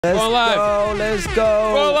Let's go. Let's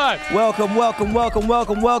go. Go live. Welcome to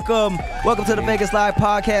the Vegaslife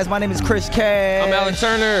Podcast. My name is Chriscash. I'm Alex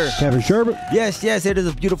Turner. Kevin Sherbert. Yes, it is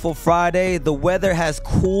a beautiful Friday. The weather has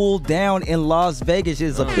cooled down in Las Vegas. It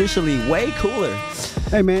is officially way cooler.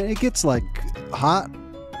 Hey, man, it gets like hot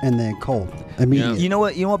and then cold immediately. You know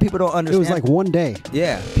what people don't understand? It was like one day.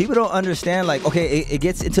 Yeah, people don't understand. Like, okay, it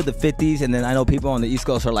gets into the 50s, and then I know people on the East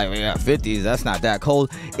Coast are like, yeah, 50s, that's not that cold.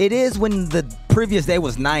 It is when the previous day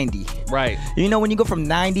was 90. Right. You know, when you go from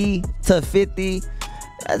 90 to 50,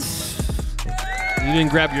 that's... You didn't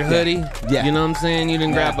grab your hoodie. Yeah. You know what I'm saying? You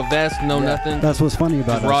didn't grab a vest, nothing. That's what's funny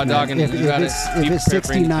about Just raw us, man. dogging it. If it's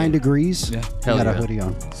 69 degrees, you Hell got a yeah. hoodie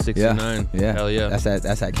on. 69. Yeah. Hell yeah.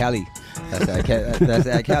 That's at Cali. That's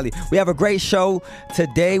at Cali. We have a great show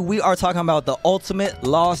today. We are talking about the ultimate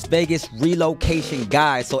Las Vegas relocation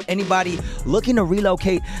guide. So anybody looking to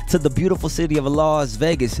relocate to the beautiful city of Las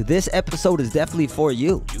Vegas, this episode is definitely for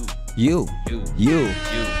you. You.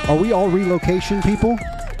 Are we all relocation people?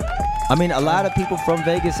 I mean, a lot of people from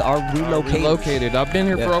Vegas are Relocated. I've been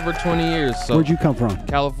here for over 20 years. So Where'd you come from?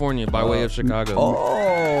 California by way of Chicago.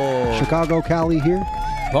 Oh. Chicago, Cali here?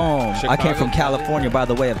 Boom. Chicago, I came from California by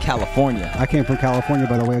the way of California. I came from California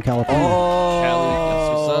by the way of California. Oh.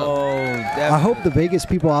 Cali, that's what's I hope the Vegas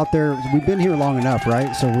people out there, we've been here long enough,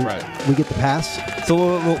 right? So we get the pass.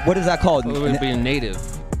 So what is that called? It would be a native.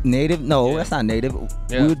 Native? No, Yeah. that's not native.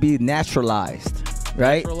 Yeah. We would be naturalized,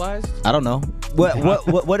 right? Naturalized? I don't know. What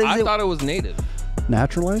is I it? thought it was native.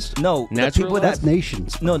 Naturalized? No, the people Naturalized? That's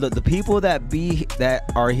nations. no, the people that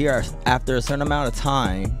are here after a certain amount of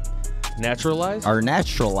time Naturalized? are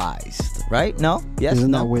naturalized, right? No? Yes?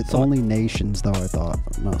 Isn't no? that with Someone- only nations, though, I thought?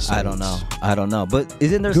 No, I don't know. But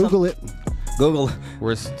isn't there Google it. Google.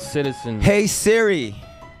 We're citizens. Hey Siri.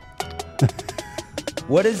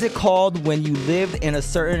 What is it called when you lived in a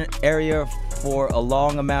certain area for a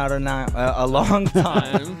long amount of a long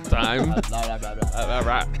time? Time. All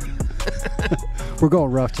right. We're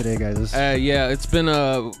going rough today, guys. Yeah, it's been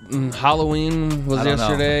Halloween was I don't know.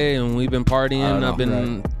 yesterday, and we've been partying. I don't know. I've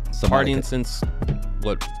been Somebody partying could- since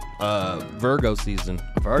Virgo season.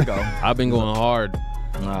 Virgo. I've been going hard.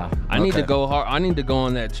 I need to go hard. I need to go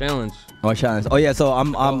on that challenge. Oh, challenge. Oh yeah, so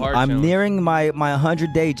I'm hard challenge. nearing my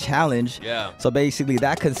 100-day challenge. Yeah. So basically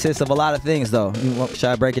that consists of a lot of things though. Should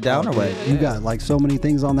I break it down or what? You got like so many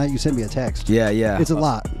things on that. You sent me a text. Yeah. It's a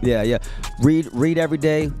lot. Yeah. Read every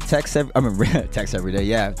day, text every day.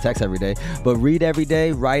 Yeah, text every day. But read every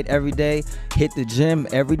day, write every day, hit the gym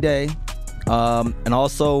every day. And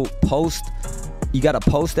also post. You got to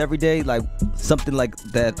post every day, like something like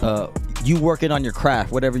that. You working on your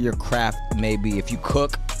craft, whatever your craft may be. If you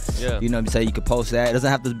cook, Yeah. you know what I'm saying, you could post that. It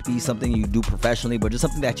doesn't have to be something you do professionally, but just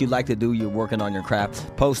something that you like to do. You're working on your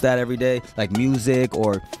craft. Post that every day, like music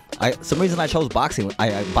or some reason I chose boxing.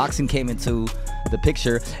 Boxing came into the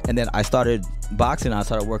picture, and then I started boxing. I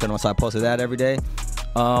started working on, so I posted that every day.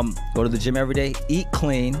 Go to the gym every day. Eat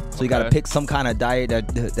clean. So you got to pick some kind of diet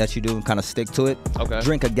that you do and kind of stick to it. Okay.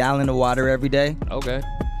 Drink a gallon of water every day. Okay.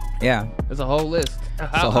 Yeah. It's a whole list.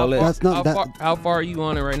 How far are you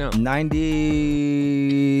on it right now?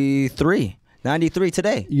 93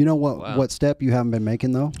 today. You know what? Wow. What step you haven't been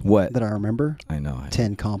making though? What? That I remember? I know.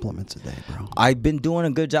 10 compliments a day, bro. I've been doing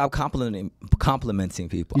a good job complimenting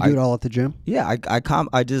people. You do it all at the gym? Yeah,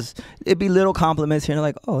 it'd be little compliments here, and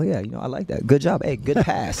like, oh yeah, I like that. Good job. Hey, good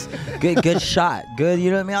pass. good shot. Good,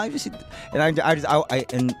 you know what I mean?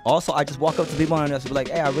 And also I just walk up to people and I just be like,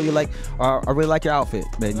 hey, I really like your outfit,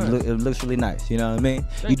 man. It looks really nice. You know what I mean?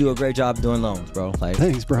 You do a great job doing loans, bro. Like,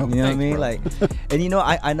 Thanks, bro. You know what I mean? bro. Like, and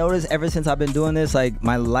I noticed ever since I've been doing this, like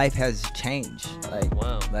my life has changed. Like,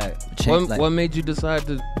 Wow. Like, What made you decide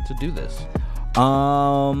to do this?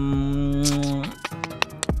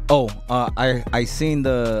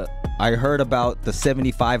 I heard about the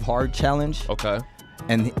 75 hard challenge. Okay.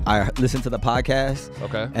 And I listened to the podcast.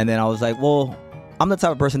 Okay. And then I was like, well, I'm the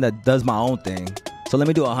type of person that does my own thing. So let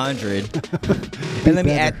me do 100. And let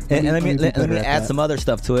me add some other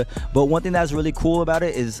stuff to it. But one thing that's really cool about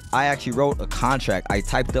it is I actually wrote a contract. I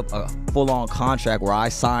typed up a full-on contract where I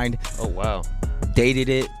signed, Oh wow. dated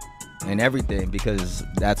it, and everything, because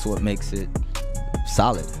that's what makes it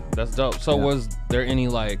solid. That's dope. So Yeah. was there any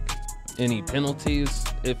penalties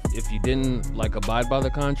if you didn't abide by the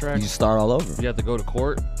contract? You just start all over. You have to go to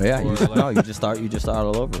court? Yeah, Or, you just start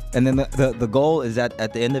all over. And then the goal is that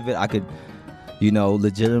at the end of it, I could,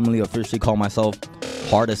 legitimately officially call myself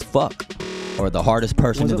hard as fuck, or the hardest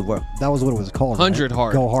person in the world. That was what it was called. 100 right?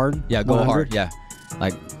 hard. Go hard? Yeah, go 100? hard. Yeah,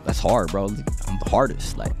 like that's hard, bro. I'm the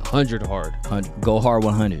hardest. Like 100 hard. go hard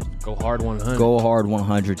 100. Go hard 100. Go hard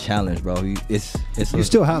 100 challenge, bro. It's You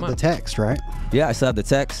still have the text, right? Yeah, I still have the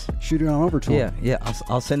text. Shoot it on over to him. Yeah,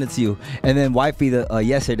 I'll send it to you. And then wifey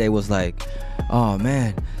yesterday was like, "Oh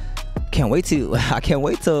man, I can't wait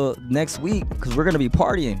till next week because we're gonna be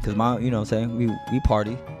partying because my, you know what I'm saying, we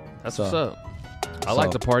party." That's what's up. I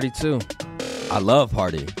like to party too. I love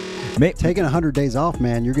party. Taking 100 days off,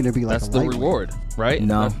 man, you're gonna be like that's the reward, right?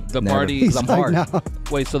 No, the never. party. He's I'm like, hard. no.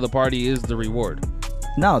 Wait, so the party is the reward?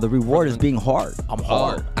 No, the reward is being hard. I'm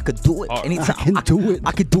hard. I could do it anytime. I can do it.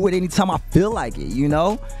 I could do it anytime I feel like it. You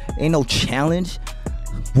know, ain't no challenge.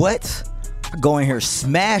 What? I go in here,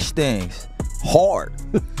 smash things hard,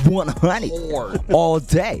 100 all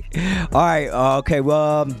day. All right. Okay.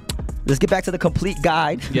 Well. Let's get back to the complete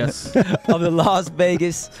guide. Yes. Of the Las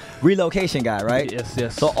Vegas relocation guide, right?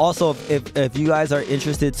 Yes. So also, if you guys are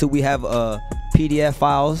interested too, we have PDF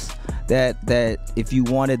files that if you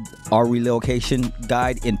wanted our relocation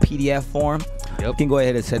guide in PDF form, you can go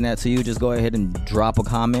ahead and send that to you. Just go ahead and drop a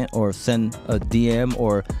comment or send a DM,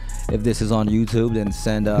 or if this is on YouTube, then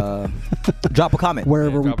send drop a comment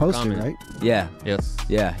wherever we post it, right? Yeah. Yes.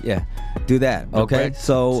 Yeah. Do that. Okay.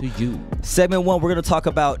 So segment 1, we're gonna talk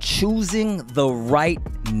about choosing the right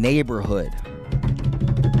neighborhood.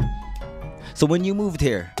 So when you moved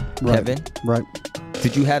here, Kevin, right?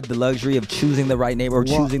 Did you have the luxury of choosing the right neighborhood,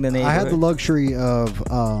 or choosing the neighborhood? I had the luxury of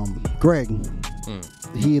Greg.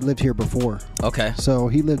 He lived here before. Okay. So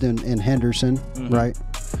he lived in Henderson, right?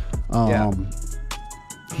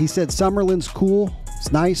 He said Summerlin's cool.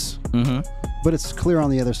 It's nice. But it's clear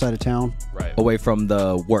on the other side of town. Right. Away from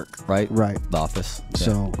the work, right? Right. The office.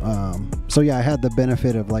 So, yeah, I had the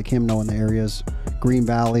benefit of like him knowing the areas, Green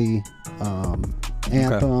Valley,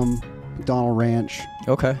 Anthem, McDonald Ranch.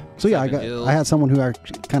 Okay. So yeah, I had someone who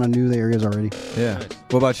kind of knew the areas already. Yeah. Nice.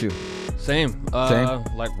 What about you? Same.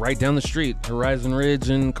 Like right down the street, Horizon Ridge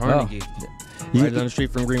and Carnegie. Right down the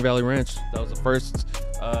street from Green Valley Ranch. That was the first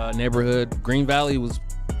neighborhood. Green Valley was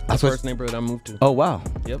the first neighborhood I moved to. Oh wow.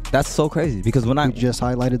 Yep. That's so crazy because when we just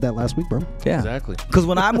highlighted that last week, bro. Yeah. Exactly. Because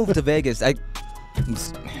when I moved to Vegas,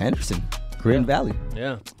 Henderson, Green Valley.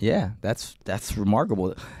 Yeah. Yeah. That's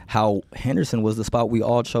remarkable. How Henderson was the spot we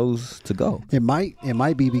all chose to go. It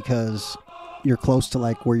might be because you're close to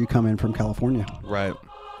like where you come in from California. Right.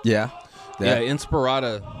 Yeah. Yeah.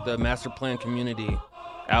 Inspirata, the master plan community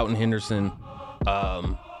out in Henderson,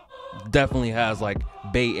 definitely has like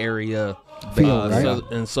Bay Area feel, right?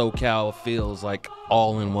 And SoCal feels like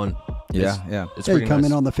all in one. Yeah. It's you pretty come nice.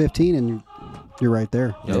 in on the 15 and you're right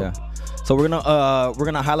there. Yep. Yeah. So we're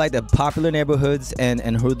gonna highlight the popular neighborhoods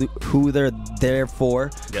and who they're there for.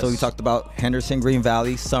 Yes. So we talked about Henderson, Green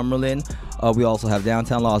Valley, Summerlin. We also have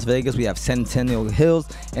downtown Las Vegas. We have Centennial Hills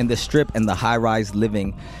and the Strip and the high-rise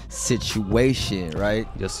living situation. Right.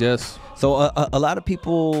 Yes. So a lot of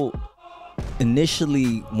people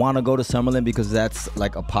initially want to go to Summerlin because that's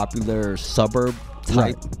like a popular suburb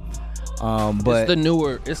type. Right. But it's the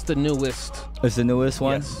newest. It's the newest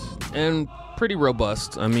one. Yes. And pretty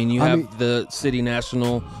robust. I mean, you have the City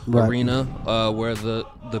National Arena where the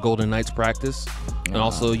Golden Knights practice, and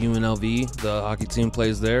also UNLV, the hockey team,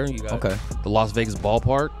 plays there. You got the Las Vegas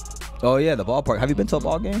ballpark. Oh yeah, the ballpark. Have you been to a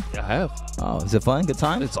ball game? Yeah, I have. Oh, is it fun? Good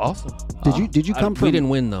time? It's awesome. Did you come from? We didn't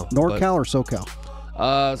win though. NorCal or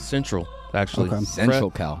SoCal? Central actually. Okay.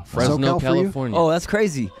 Central Cal. Fresno, SoCal for you? California. Oh, that's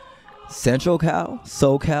crazy. Central Cal,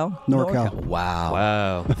 SoCal, NorCal.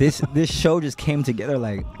 Wow. This show just came together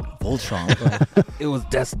like Voltron. It was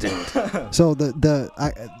destined. So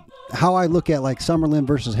how I look at like Summerlin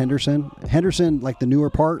versus Henderson, like the newer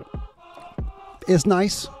part, is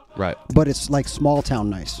nice. Right. But it's like small town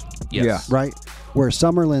nice. Yes. Yeah. Right? Where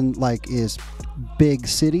Summerlin like is big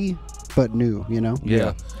city but new, you know?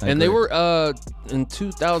 Yeah. And they were in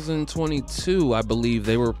 2022, I believe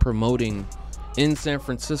they were promoting in San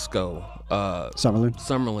Francisco.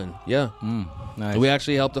 Summerlin. Yeah. Nice. We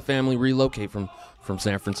actually helped a family relocate from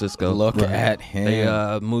San Francisco. Look at him.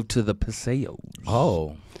 They moved to the Paseos.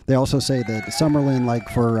 Oh. They also say that Summerlin, like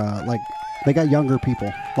for they got younger people,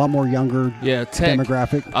 a lot more younger tech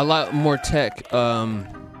demographic, a lot more tech.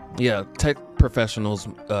 Tech professionals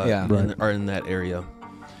are in that area.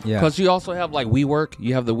 Yeah. Because you also have like WeWork.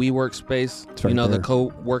 You have the WeWork space. Right the there.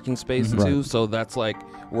 co-working space too. Right. So that's like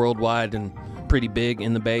worldwide and pretty big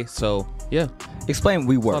in the Bay. So yeah. Explain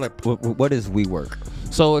WeWork. What is WeWork?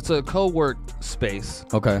 So it's a co-work space.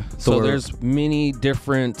 Okay. So there's many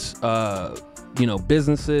different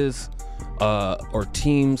businesses or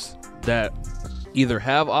teams that either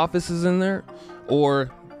have offices in there, or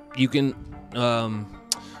you can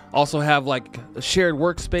also have like shared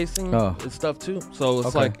workspacing and stuff too. So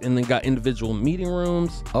it's like, and then got individual meeting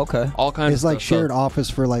rooms. Okay. All kinds. It's of like stuff. shared office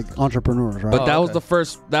for like entrepreneurs, right? But that was the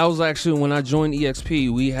first. That was actually when I joined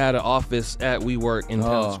EXP. We had an office at WeWork in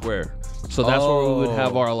Town Square. So that's where we would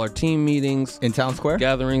have our team meetings in Town Square,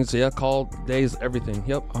 gatherings, call days, everything.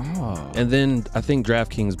 Yep. And then I think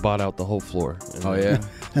DraftKings bought out the whole floor. And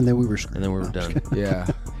and then we were done. Yeah,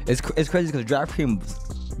 it's crazy because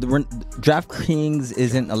DraftKings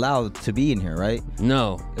isn't allowed to be in here, right?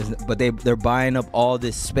 No, but they're buying up all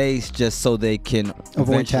this space just so they can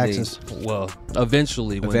avoid taxes. Well,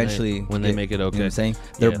 eventually when they make it okay. You know what I'm saying?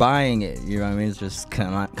 They're buying it. You know what I mean? It's just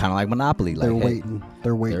kind of like Monopoly. They're waiting.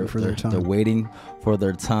 They're waiting for their time. They're waiting for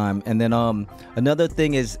their time. And then another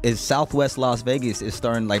thing is Southwest Las Vegas is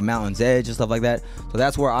starting like Mountain's Edge and stuff like that. So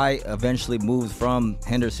that's where I eventually moved from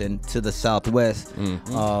Henderson to the Southwest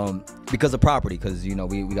because of property. Because we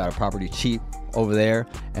got a property cheap over there,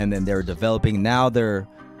 and then they're developing. Now they're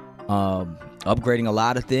upgrading a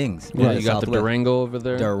lot of things. Yeah, you got the Durango over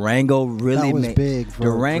there. Durango really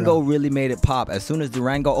really made it pop. As soon as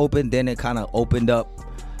Durango opened, then it kind of opened up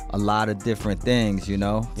a lot of different things,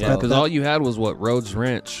 Yeah, because all you had was Rhodes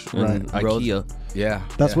Ranch and IKEA.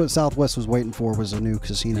 That's what Southwest was waiting for, was a new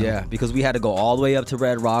casino. Yeah, because we had to go all the way up to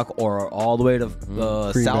Red Rock or all the way to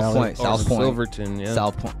South Point, Silverton.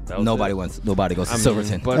 South Point. Nobody goes to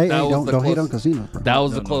Silverton. But hey, don't hate on casinos. That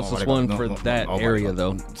was the closest one for that area,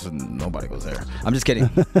 though. Nobody goes there. I'm just kidding.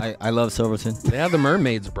 I love Silverton. They have the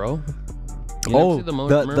mermaids, bro.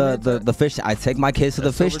 The fish. I take my kids to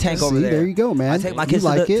the fish tank over there. There you go, man. I take my kids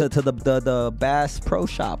to the Bass Pro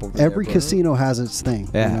Shop over there. Every casino has its thing.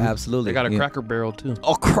 Yeah, absolutely. They got a Cracker Barrel too.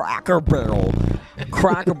 Oh, Cracker Barrel.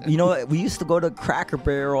 We used to go to Cracker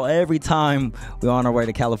Barrel every time we were on our way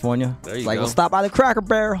to California. There you go. we'll stop by the Cracker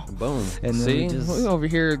Barrel. Boom. And see, we over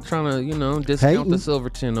here trying to discount the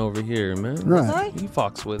Silverton over here, man. Right. You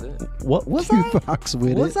fox with it. What was you fox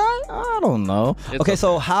with was it? I don't know. Okay,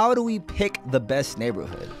 so how do we pick the best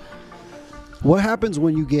neighborhood? What happens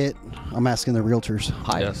when you get? I'm asking the realtors.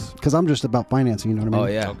 Yes. Because I'm just about financing. You know what I mean?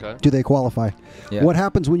 Oh yeah. Okay. Do they qualify? Yeah. What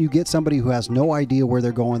happens when you get somebody who has no idea where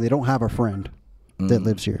they're going? They don't have a friend that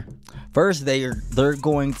lives here. First, they're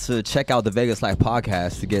going to check out the Vegaslife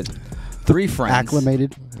Podcast to get 3 friends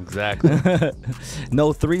acclimated. Exactly.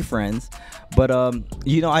 No 3 friends, but I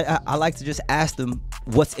like to just ask them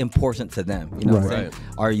what's important to them. You know what I'm saying?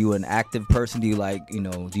 Are you an active person? Do you do you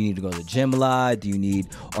need to go to the gym a lot?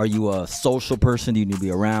 Are you a social person? Do you need to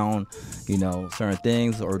be around, certain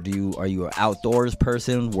things? Or are you an outdoors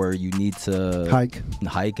person where you need to hike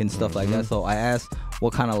and stuff like that? So I ask,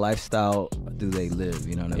 what kind of lifestyle do they live?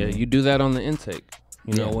 You know what I mean? Yeah, you do that on the intake.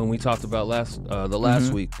 When we talked about last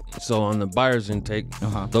week. So on the buyer's intake,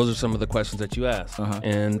 those are some of the questions that you ask.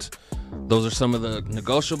 And those are some of the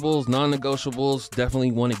negotiables, non-negotiables.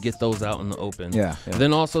 Definitely want to get those out in the open. Yeah.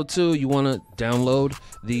 Then also, too, you want to download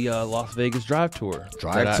the Las Vegas Drive Tour.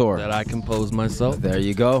 That I composed myself. There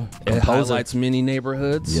you go. It highlights many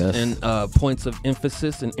neighborhoods and points of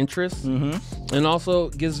emphasis and interest. And also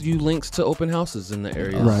gives you links to open houses in the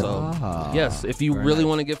area. Right. So, yes, if you really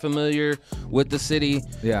want to get familiar with the city,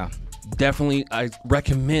 definitely I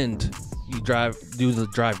recommend you do the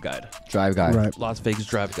drive guide. Right. Las Vegas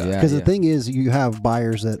Drive Guide. Because the thing is, you have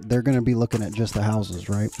buyers that they're going to be looking at just the houses,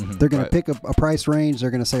 right? They're going to pick a price range. They're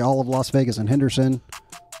going to say all of Las Vegas and Henderson.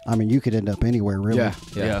 I mean, you could end up anywhere, really.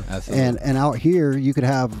 Yeah, absolutely. And out here, you could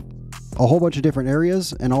have a whole bunch of different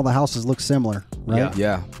areas, and all the houses look similar, right?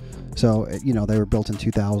 Yeah. So, they were built in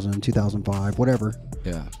 2000, 2005, whatever.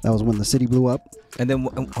 Yeah. That was when the city blew up. And then,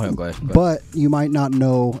 go ahead. But you might not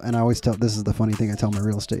know, and I always this is the funny thing I tell my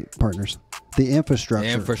real estate partners, the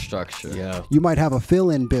infrastructure. Yeah. You might have a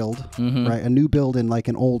fill-in build, right? A new build in like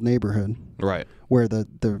an old neighborhood. Right. Where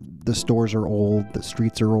the stores are old, the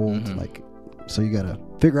streets are old, so you got to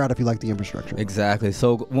figure out if you like the infrastructure. Exactly.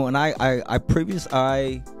 So when I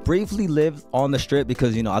briefly lived on the strip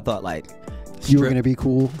because, I thought you were going to be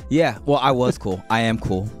cool. Yeah. Well, I was cool. I am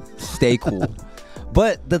cool. Stay cool.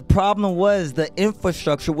 But the problem was the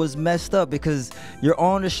infrastructure was messed up because you're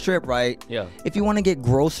on the strip, right? Yeah. If you want to get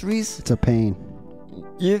groceries, it's a pain.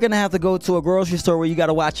 You're going to have to go to a grocery store where you got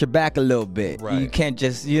to watch your back a little bit. Right. You can't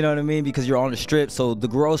just, you know what I mean? Because you're on the strip. So the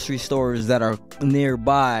grocery stores that are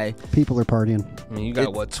nearby. People are partying. I mean, you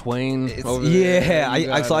got Twain over there? Yeah.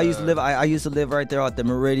 I used to live right there at the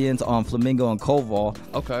Meridians on Flamingo and Koval.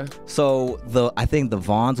 Okay. So I think the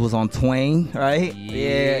Vons was on Twain, right?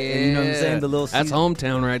 Yeah. You know what I'm saying? That's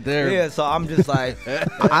hometown right there. Yeah. So I'm just like,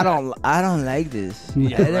 I don't like this.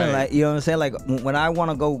 Yeah. I didn't like, you know what I'm saying? Like when I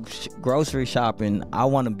want to go grocery shopping, I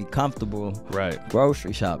want to be comfortable. Right.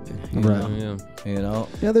 Grocery shopping. Right. Yeah. You know.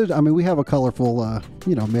 Yeah. We have a colorful,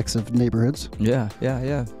 mix of neighborhoods. Yeah.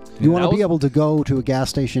 You want to be able to go to a gas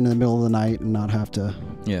station in the middle of the night and not have to,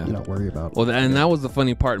 worry about it. Well, and that was the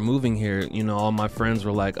funny part moving here. All my friends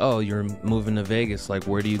were like, "Oh, you're moving to Vegas. Like,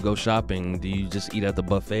 where do you go shopping? Do you just eat at the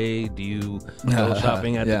buffet? Do you go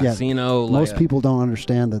shopping at the casino?" Most people don't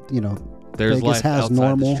understand that, there's Vegas life has outside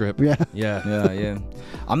normal. the strip. Yeah.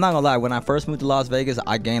 I'm not gonna lie. When I first moved to Las Vegas,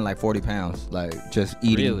 I gained like 40 pounds. Like just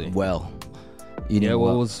eating well.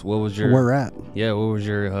 What was your? Where at? Yeah. What was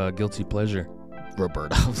your guilty pleasure?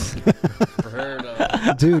 Roberto's.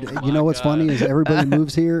 Dude, you know what's funny is everybody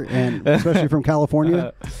moves here, and especially from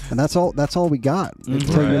California, and that's all we got. So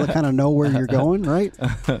you kind of know where you're going, right?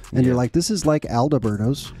 And you're like, this is like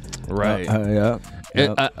Alberto's. Right.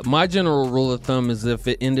 My general rule of thumb is if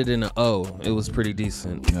it ended in an O, it was pretty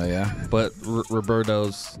decent. Oh yeah. But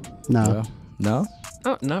Roberto's, no.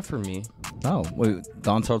 not for me. Oh, wait,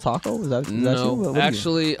 Donto Taco? Is that no, you?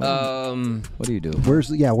 actually, what do you do? Where's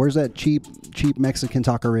that cheap Mexican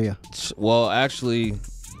taqueria? Well, actually,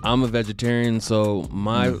 I'm a vegetarian, so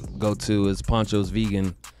my go-to is Pancho's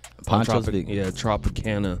Vegan. Pancho's Vegan? Yeah,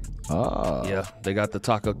 Tropicana. Oh. Yeah, they got the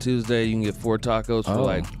Taco Tuesday. You can get 4 tacos for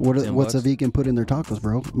like what's a vegan put in their tacos,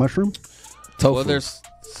 bro? Mushroom? Tofu. Well, there's,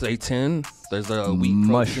 say 10. There's a wheat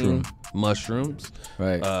mushroom. protein. Mushrooms,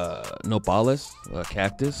 right? Nopales,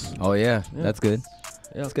 cactus. Oh yeah, that's good.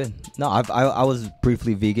 Yeah, that's good. No, I was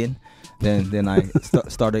briefly vegan, then I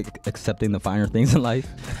started accepting the finer things in life.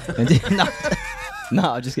 And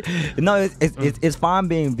no, just kidding. No, it's fine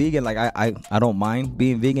being vegan. Like I don't mind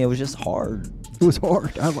being vegan. It was just hard. It was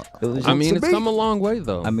hard. It's come a long way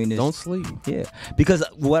though. Don't sleep. Yeah, because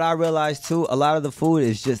what I realized too, a lot of the food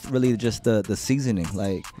is just really just the seasoning.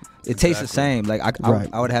 Like it tastes the same. Like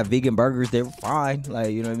I would have vegan burgers. They were fine.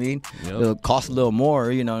 Like, you know what I mean? Yep. It'll cost a little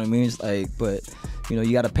more. You know what I mean? It's like, but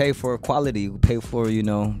you got to pay for quality. You pay for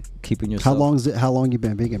keeping yourself. How long you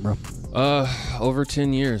been vegan, bro? Over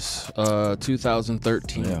 10 years.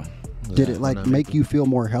 2013. Yeah. Did it make you feel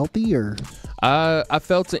more healthy or? I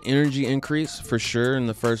felt an energy increase for sure in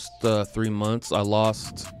the first 3 months. I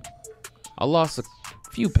lost a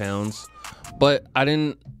few pounds, but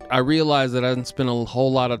I realized that I didn't spend a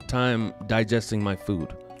whole lot of time digesting my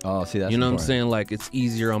food. Oh, see, that's what I'm saying? Like it's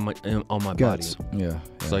easier on my Guts. body. Yeah.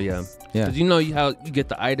 So yeah. Because how you get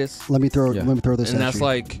the itis. Let me throw this. And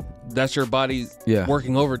that's your body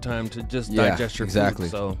working overtime to just digest your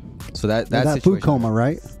food. So that's food coma,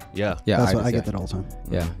 right? Yeah. That's what I get that all the time.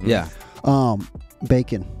 Yeah. Mm-hmm. Yeah.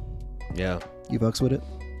 Bacon. Yeah. You fucks with it?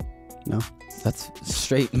 No. That's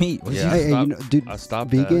straight meat. Dude, I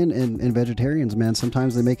stopped vegan and vegetarians, man,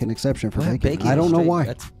 sometimes they make an exception for bacon. I don't know why.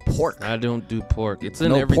 That's pork. I don't do pork. It's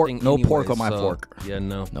in everything. No pork on my fork. Yeah,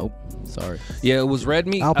 no. Nope. Sorry. Yeah, it was red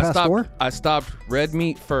meat. I stopped red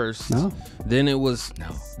meat first. No. Then it was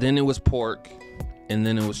pork, and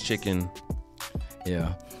then it was chicken.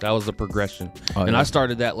 Yeah. That was the progression. And I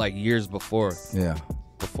started that like years before. Yeah.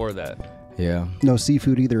 Before that. Yeah. No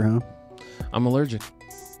seafood either, huh? I'm allergic.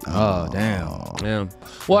 Oh, damn. Yeah.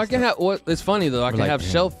 Well, I can have. It's funny though. I can have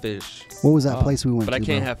shellfish. What was that place we went to? But I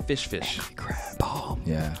can't have fish. Angry crab.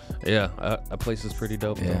 Yeah. Yeah. That place is pretty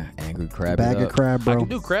dope. Yeah. Though. Angry crab. Bag of crab, bro. I can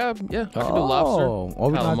do crab. Yeah. I can do lobster.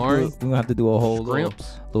 Calamari. We're gonna have to do a whole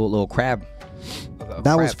little crab.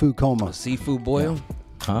 That was food coma. A seafood boil. Yeah.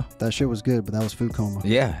 Huh? That shit was good, but that was food coma.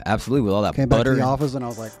 Yeah, absolutely. With all that butter. Came back to the office and I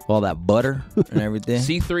was like, all that butter and everything.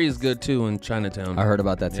 C3 is good too in Chinatown. I heard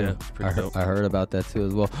about that too. Yeah, I heard about that too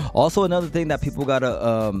as well. Also, another thing that people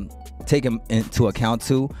gotta take into account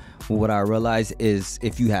too, what I realize is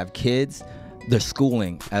if you have kids, their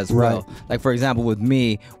schooling as well. Like for example, with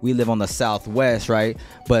me, we live on the Southwest, right?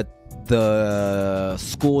 But the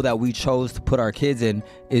school that we chose to put our kids in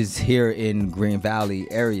is here in Green Valley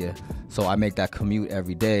area. So I make that commute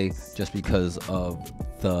every day just because of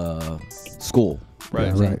the school.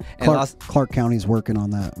 Right. Yeah, right. And Clark County's working on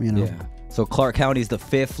that, Yeah. So Clark County is the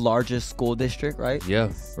 5th largest school district, right? Yeah.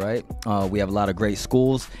 Right. We have a lot of great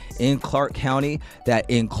schools in Clark County that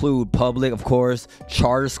include public, of course,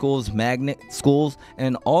 charter schools, magnet schools,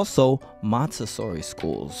 and also Montessori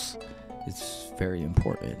schools. It's very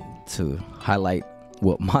important to highlight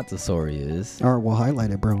what Montessori is. All right, well,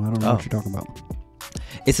 highlight it, bro. I don't know what you're talking about.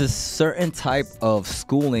 It's a certain type of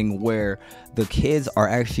schooling where the kids are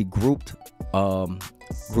actually grouped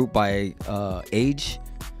by age.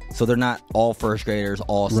 So they're not all first graders,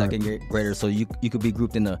 all second graders. So you could be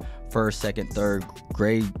grouped in the first, second, third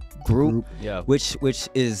grade group. Yeah. Which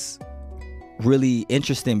is really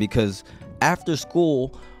interesting because after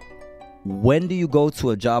school, when do you go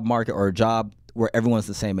to a job market or a job where everyone's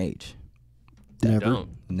the same age?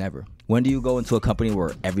 Never. When do you go into a company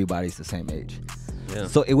where everybody's the same age? Yeah.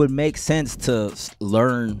 So it would make sense to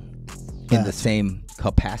learn in the same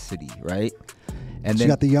capacity, right? And then you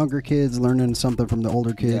got the younger kids learning something from the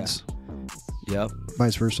older kids. Yeah. Yep.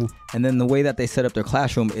 Vice versa. And then the way that they set up their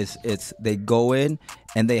classroom is they go in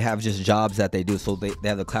and they have just jobs that they do. So they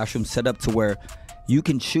have the classroom set up to where you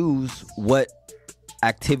can choose what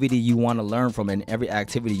activity you want to learn from, and every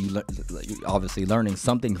activity you're obviously learning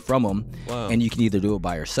something from them. Wow. And you can either do it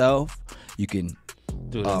by yourself, you can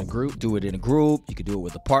do it in a group. You could do it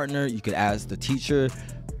with a partner. You could ask the teacher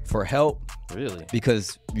for help. Really?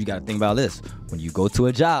 Because you got to think about this. When you go to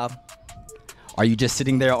a job, are you just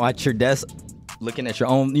sitting there at your desk looking at your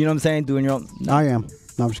own, you know what I'm saying, doing your own? No. I am.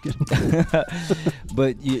 No, I'm just kidding.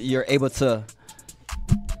 But you're able to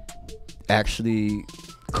actually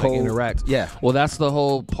interact. Yeah. Well, that's the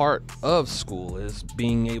whole part of school, is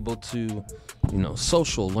being able to,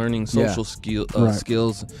 learning social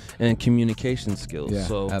skills and communication skills. Yeah,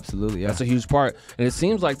 so absolutely. Yeah. That's a huge part. And it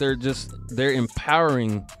seems like they're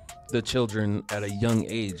empowering the children at a young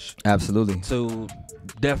age. Absolutely. To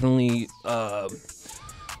definitely,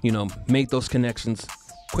 make those connections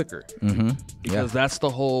quicker. Mm-hmm. Because that's the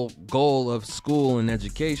whole goal of school and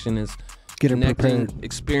education, is connecting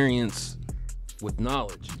experience with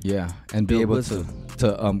knowledge. Yeah, and be able to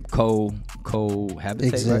cohabitate,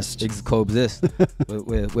 exist, right? Coexist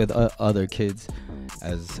with other kids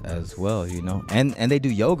as well, And they do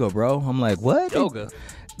yoga, bro. I'm like, what? Yoga.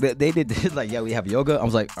 They did like, yeah, we have yoga. I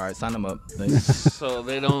was like, all right, sign them up. So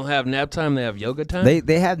they don't have nap time, they have yoga time?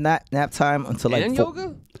 They have nap time until like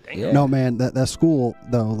yoga? Yeah. No, man, that school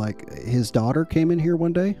though, like his daughter came in here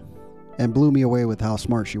one day and blew me away with how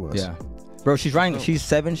smart she was. Yeah. Bro, she's writing. She's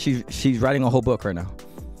 7. She's writing a whole book right now.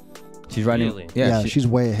 She's writing. Really? Yeah, she's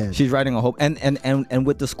way ahead. She's writing a whole. And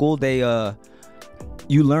with the school, they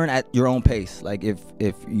you learn at your own pace. Like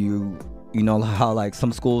if you how like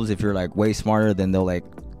some schools, if you're like way smarter, then they'll like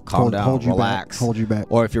calm down, relax, hold you back.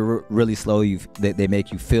 Or if you're really slow, they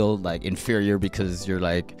make you feel like inferior because you're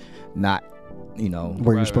like not.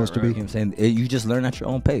 Where you're supposed to be. You know what I'm saying? You just learn at your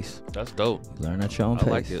own pace. That's dope. Learn at your own pace. I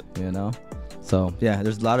like it. So yeah,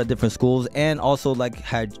 there's a lot of different schools, and also like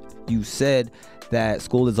had you said that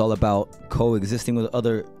school is all about coexisting with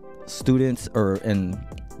other students and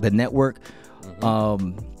the network.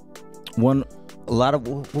 Mm-hmm. What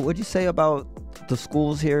would you say about the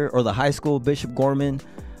schools here, or the high school? Bishop Gorman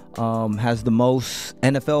has the most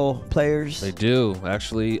NFL players. They do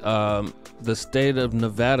actually. The state of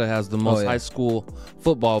Nevada has the most high school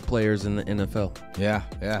football players in the NFL. Yeah.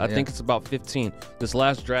 I think it's about 15. This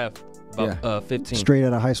last draft, about 15. Straight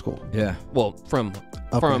out of high school. Yeah. Well, from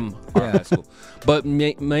high school, but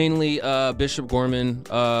mainly Bishop Gorman,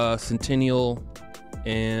 Centennial,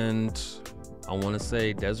 and I want to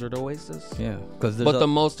say Desert Oasis. Yeah, but the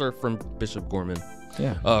most are from Bishop Gorman.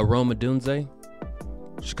 Yeah. Rome Odunze,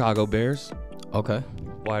 Chicago Bears. Okay.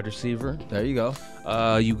 Wide receiver. There you go.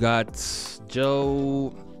 You got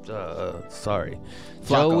Joe. Flacco.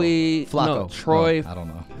 Joey. Flacco. No, Troy. I don't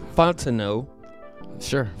know. Fontenot.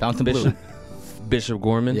 Sure. Fontainebleau. Bishop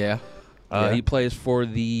Gorman. Yeah. He plays for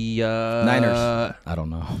the Niners. I don't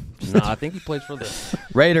know. No, I think he plays for the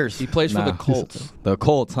Raiders. He plays for the Colts. The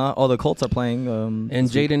Colts, huh? Oh, the Colts are playing. And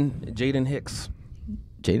Jaden Hicks.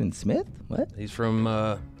 Jaden Smith? What? He's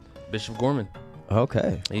from Bishop Gorman.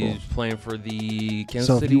 Okay. He's playing for the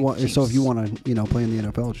Kansas City Chiefs. So if you want to, play in the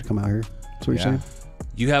NFL, just come out here. That's what you're saying.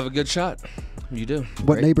 You have a good shot. You do.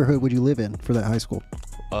 What neighborhood would you live in for that high school?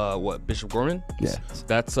 What, Bishop Gorman? Yeah.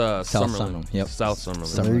 That's Summerlin. Yep. South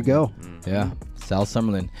Summerlin. There you go. Yeah. South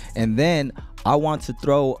Summerlin. And then I want to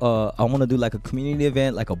I want to do like a community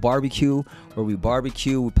event, like a barbecue, where we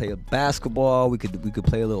barbecue, we play a basketball, we could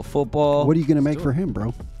play a little football. What are you gonna make for him,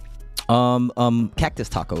 bro? Cactus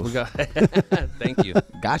tacos. We got thank you.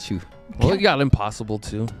 Got you. Well, you got Impossible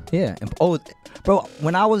too. Yeah. Bro,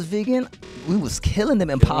 when I was vegan, we was killing them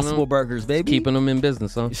Impossible burgers, baby. Keeping them in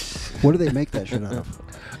business, huh? What do they make that shit out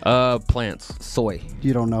of? Plants. Soy.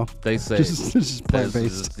 You don't know. They say just plant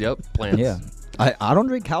based. Yep, plants. Yeah. I don't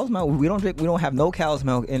drink cow's milk. We don't have no cow's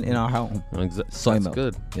milk in our home. Soy That's milk.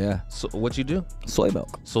 Good. Yeah. So what you do? Soy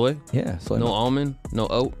milk. Soy? Yeah, soy no milk. Almond? No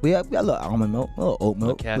oat? We got a little almond milk, a little oat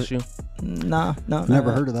milk. No cashew? No.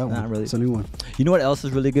 Never heard of that one. Not really. It's a new one. You know what else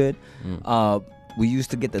is really good? We used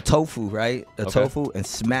to get the tofu, right? Tofu, and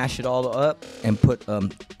smash it all up and put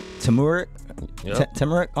turmeric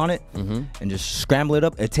on it, and just scramble it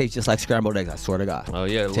up. It tastes just like scrambled eggs. I swear to God. Oh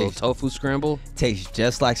yeah, a little tofu scramble. Tastes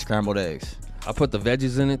just like scrambled eggs. I put the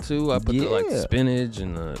veggies in it too. I put the spinach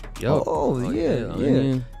and the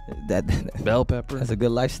onion, that bell pepper. That's a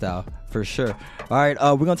good lifestyle for sure. All right,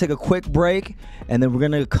 we're gonna take a quick break, and then we're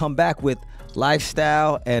gonna come back with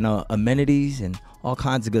lifestyle and amenities and all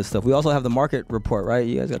kinds of good stuff. We also have the market report, right?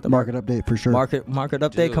 You guys got the market update for sure. Market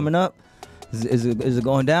update coming up. Is it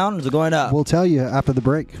going down? Is it going up? We'll tell you after the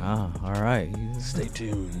break. All right. Stay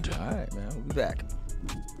tuned. All right, man. We'll be back.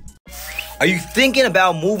 Are you thinking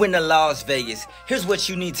about moving to Las Vegas? Here's what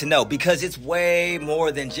you need to know, because it's way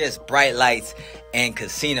more than just bright lights and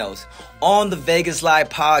casinos. On the Vegaslife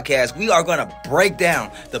Podcast, we are going to break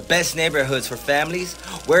down the best neighborhoods for families,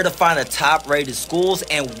 where to find the top-rated schools,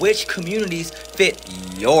 and which communities fit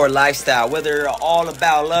your lifestyle. Whether you're all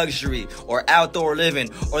about luxury or outdoor living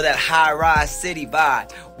or that high-rise city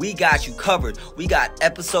vibe, we got you covered. We got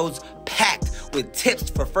episodes packed with tips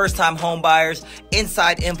for first-time home buyers,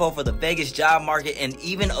 inside info for the Vegas job market, and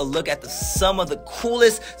even a look at some of the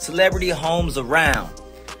coolest celebrity homes around.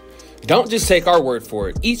 Don't just take our word for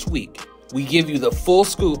it. Each week, we give you the full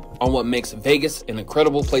scoop on what makes Vegas an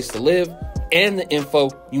incredible place to live and the info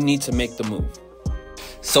you need to make the move.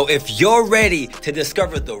 So if you're ready to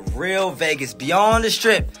discover the real Vegas beyond the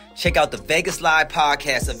Strip, check out the Vegaslife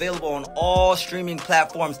Podcast, available on all streaming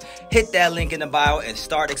platforms. Hit that link in the bio and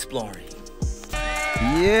start exploring.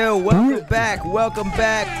 Yeah, welcome back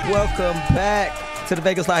to the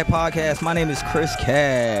Vegaslife Podcast. My name is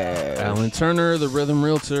Chriscash. Alan Turner, the Rhythm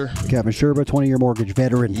Realtor. Kevin Sherba, 20-year mortgage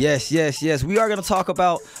veteran. Yes. We are going to talk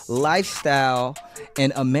about lifestyle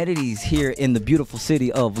and amenities here in the beautiful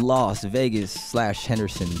city of Las Vegas /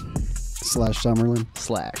 Henderson / Summerlin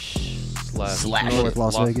 / North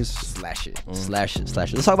Las Vegas slash it.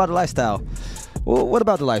 Let's talk about the lifestyle. Well, what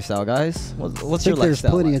about the lifestyle, guys? What's your lifestyle? There's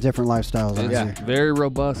plenty of different lifestyles out here. Very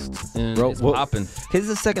robust and it's popping. This is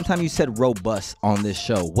the second time you said robust on this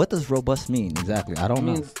show. What does robust mean exactly? I don't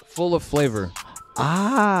know. It means full of flavor.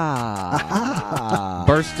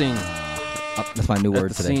 Bursting. That's my new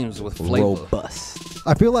word today. Seems with flavor. Robust.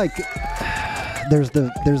 I feel like there's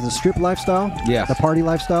the strip lifestyle, the party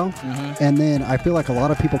lifestyle, and then I feel like a lot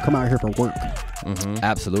of people come out here for work.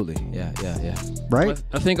 Absolutely, yeah. Right.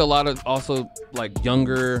 I think a lot of also like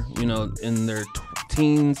younger, in their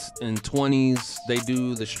teens and 20s, they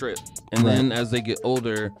do the Strip, and then as they get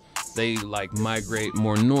older, they like migrate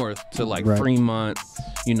more north to like Fremont,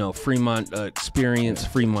 Fremont Experience,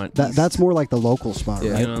 Fremont. That's more like the local spot, right?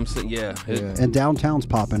 You know what I'm saying? Yeah. And downtown's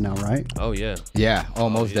popping now, right? Oh yeah. Yeah. Oh,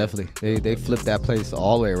 most definitely. They flipped that place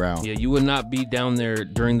all the way around. Yeah, you would not be down there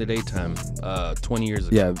during the daytime 20 years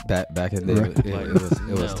ago. Yeah, back in the day,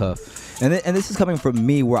 it was tough. And this is coming from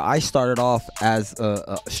me, where I started off as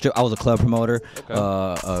I was a club promoter,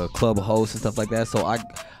 a club host and stuff like that. So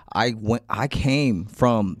I came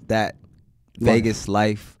from that Vegas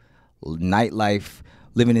life, nightlife,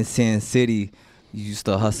 living in Sin City. You used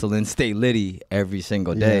to hustle and stay litty every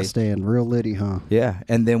single day. Yeah, staying real litty, huh? Yeah,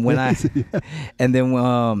 and then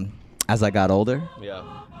as I got older,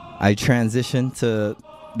 I transitioned to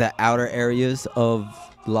the outer areas of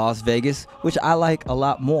Las Vegas, which I like a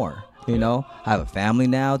lot more. I have a family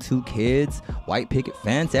now, 2 kids, white picket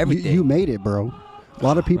fence, everything. You made it, bro. A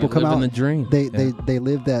lot of people come out. The dream. They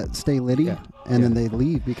live that stay litty, and then they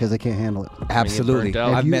leave because they can't handle it. Absolutely.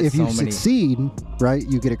 If you succeed, right,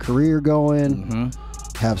 you get a career going,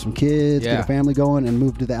 have some kids, get a family going, and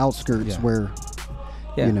move to the outskirts where,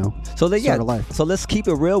 start a life. So let's keep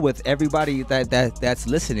it real with everybody that's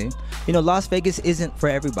listening. Las Vegas isn't for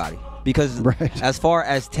everybody, because as far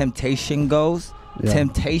as temptation goes,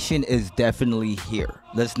 temptation is definitely here.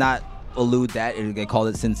 Let's not elude that. They call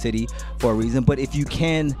it Sin City for a reason. But if you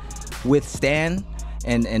can withstand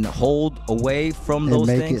and hold away from those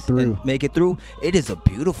things and make it through, it is a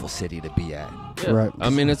beautiful city to be at. Yeah. Right. I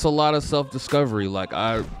mean, it's a lot of self-discovery. Like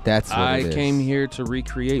I came here to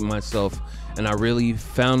recreate myself, and I really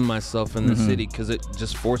found myself in the city because it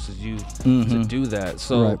just forces you to do that.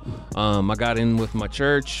 So I got in with my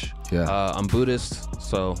church. I'm Buddhist,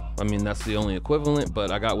 so I mean that's the only equivalent.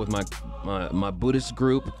 But I got with my Buddhist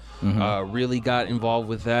group. Really got involved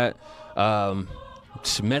with that.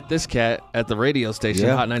 Met this cat at the radio station,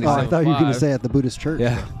 Hot 97.5. I thought you were going to say at the Buddhist church.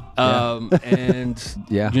 And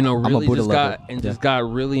really just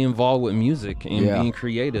got really involved with music and being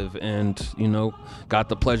creative, and got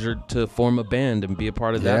the pleasure to form a band and be a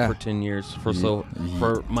part of that for 10 years for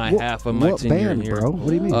my half of my tenure here. Bro? What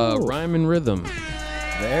do you mean? Rhyme and Rhythm.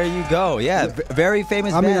 There you go. Yeah, very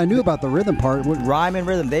famous band. I mean, I knew about the rhythm part. Rhyme and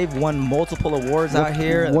Rhythm. They've won multiple awards out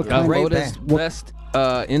here. What kind of best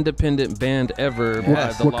independent band ever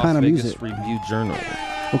by the Las Vegas Review Journal.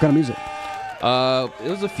 What kind of music? It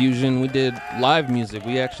was a fusion. We did live music.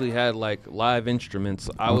 We actually had like live instruments.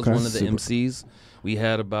 I was one of the MCs. We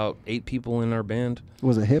had about 8 people in our band.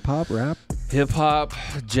 Was it hip hop, rap? Hip hop,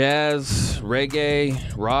 jazz,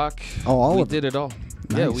 reggae, rock. Oh, all we of did it all.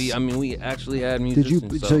 Nice. Yeah, we actually had musicians.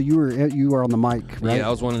 Did you? So you were on the mic, right? Yeah,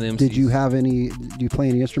 I was one of the MCs. Did you have any? Do you play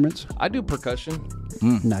any instruments? I do percussion.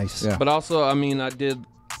 Nice. Yeah. But also, I mean, I did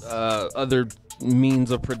other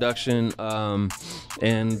means of production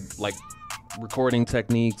and like recording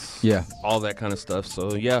techniques. Yeah. All that kind of stuff.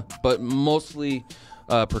 So yeah, but mostly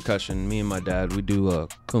percussion. Me and my dad, we do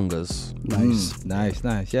congas.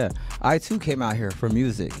 Nice. Yeah, I too came out here for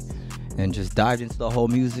music and just dived into the whole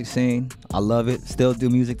music scene. I love it. Still do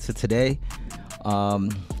music to today.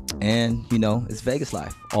 And you know, it's Vegas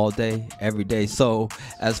life all day, every day. So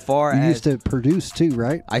as far as you used to produce too,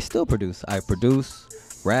 right? I still produce. I produce,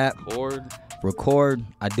 rap, record.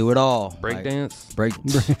 I do it all.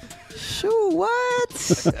 Breakdance. Shoot,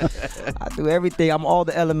 what? I do everything. I'm all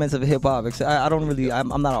the elements of hip hop. I don't really. I'm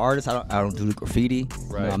not an artist. I don't do the graffiti.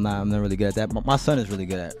 Right. You know, I'm not really good at that. My son is really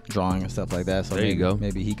good at drawing and stuff like that. So there you go.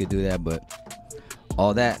 Maybe he could do that, but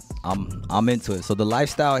all that I'm into it. So the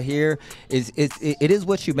lifestyle here is it is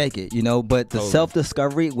what you make it, you know. But the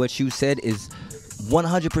self-discovery, what you said, is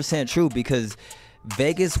 100% true, because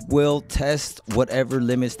Vegas will test whatever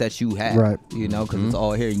limits that you have, right? You know, because it's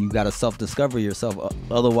all here, and you got to self-discover yourself.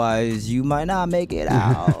 Otherwise, you might not make it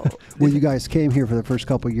out. When you guys came here for the first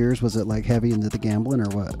couple of years, was it like heavy into the gambling or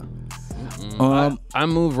what? I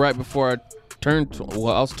moved right before I turned. I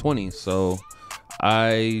was 20, so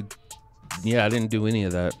I didn't do any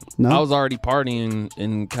of that. No? I was already partying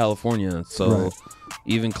in California, so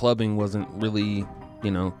even clubbing wasn't really,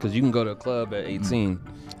 you know, because you can go to a club at 18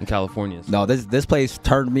 in California. So. No, this place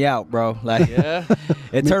turned me out, bro. Like,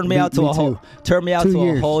 it turned me out to a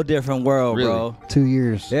whole different world, really? Bro. 2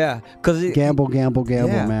 years. Yeah, because gamble,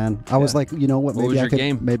 man. I was like, you know what?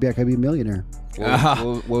 Maybe I could be a millionaire.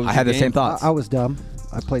 What was I had the same thoughts. I was dumb.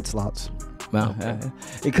 I played slots. Well,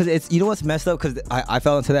 because it's, you know what's messed up, because I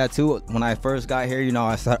fell into that too when I first got here. You know,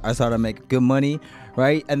 I started to make good money,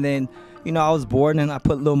 right? And then, you know, I was bored and I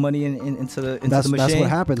put a little money into the machine. That's what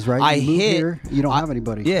happens, right? You move here, you don't have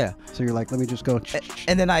anybody. Yeah. So you're like, let me just go.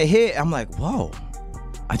 And then I hit. I'm like, whoa,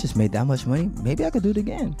 I just made that much money. Maybe I could do it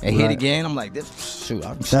again. I hit again. I'm like, that's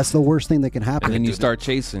the worst thing that can happen. And then you start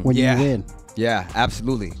chasing when you win. Yeah,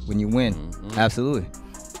 absolutely. When you win, absolutely.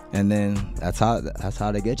 And then that's how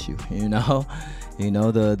they get you. You know,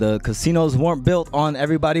 the casinos weren't built on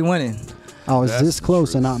everybody winning. I was this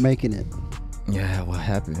close and not making it. Yeah, what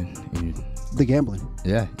happened? The gambling.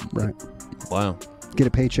 Yeah. Right. Wow. Get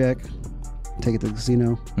a paycheck, take it to the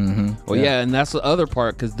casino. Well, and that's the other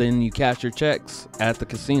part, because then you cash your checks at the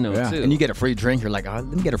casino too, and you get a free drink. You're like, let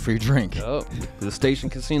me get a free drink. Oh, the station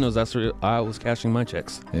casinos. That's where I was cashing my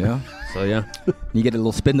checks. Yeah. So yeah, you get a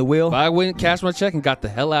little spin the wheel. But I went and cashed my check and got the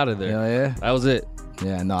hell out of there. Yeah. That was it.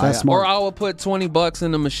 Yeah, no, that's smart. Or I would put $20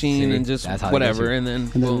 in the machine and just whatever, and then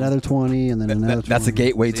another 20, and then another 20. That's a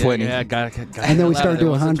gateway 20. Yeah, got and then we started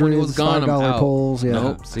doing hundreds, $5 pulls. Yeah.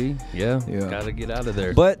 Nope. See, gotta get out of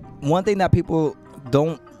there. But one thing that people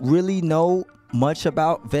don't really know much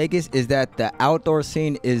about Vegas is that the outdoor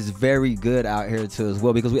scene is very good out here too as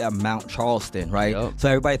well, because we have Mount Charleston, right? Yep. So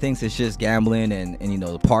everybody thinks it's just gambling and you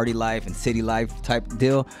know, the party life and city life type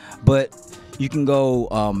deal, but you can go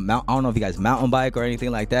I don't know if you guys mountain bike or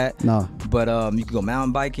anything like that. No. But you can go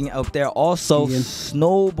mountain biking up there. Also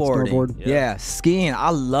snowboarding. Yeah, skiing.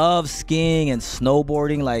 I love skiing and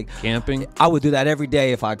snowboarding. Like camping. I would do that every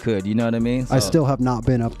day if I could. You know what I mean? I still have not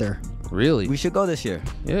been up there. Really? We should go this year.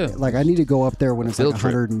 Yeah. Like I need to go up there when it's like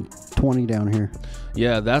 120 down here.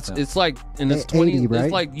 Yeah, it's like, and it's 20, 80, right?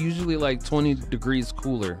 It's like usually like 20 degrees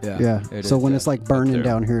cooler. Yeah. So when it's like burning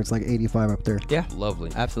down here, it's like 85 up there. Yeah.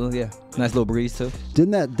 Lovely. Absolutely. Yeah. Nice little breeze too.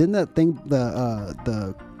 Didn't that thing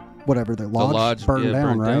the lodge burn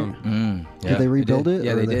down, right? Yeah. Did they rebuild it?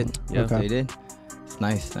 Yeah, they did. Yeah, they did. It's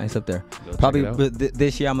nice up there. Probably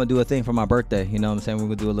this year I'm gonna do a thing for my birthday. You know what I'm saying? We're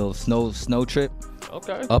gonna do a little snow trip.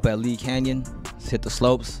 Okay. Up at Lee Canyon. Let's hit the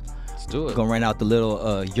slopes. Let's do it. Gonna rent out the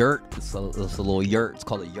little yurt. It's a little yurt. It's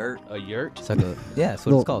called a yurt. A yurt? It's like that's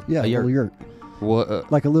what it's called. Yeah, a yurt. Little yurt. What?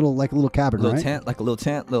 Like a little cabin, little right? tent, like a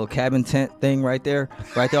little cabin tent thing right there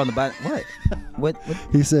on the back. What?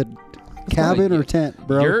 He said, cabin or tent,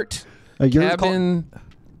 bro? Yurt. A yurt. Cabin.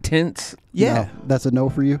 Tent. Yeah, no, that's a no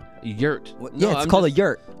for you. Yurt. Yeah, it's called a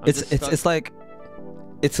yurt. It's a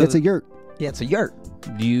yurt. Yeah, it's a yurt.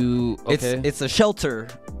 Do you? Okay. It's a shelter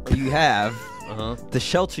you have to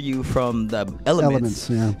shelter you from the elements.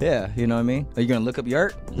 Yeah. Yeah, you know what I mean? Are you gonna look up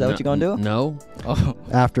yurt? Is that what you're gonna do? No.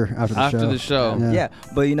 After the show. Yeah.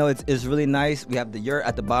 But you know, it's really nice. We have the yurt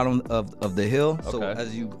at the bottom of the hill. So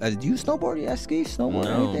as you snowboard, you ski, snowboard,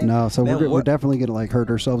 anything? No. So we're definitely gonna like hurt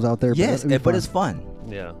ourselves out there. Yes, but it's fun.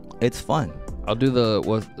 Yeah, it's fun. I'll do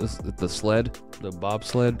the sled, the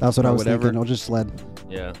bobsled. That's what I was thinking. I'll just sled.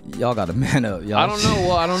 Yeah, y'all got to man up. Y'all. I don't know.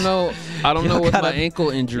 Well, I don't know with my ankle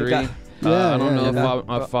injury. I don't know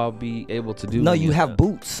if I'll be able to do. No, you have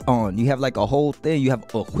boots on. You have like a whole thing. You have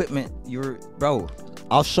equipment. Bro.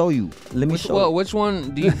 I'll show you. Let me show. Well, which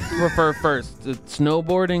one do you prefer first, the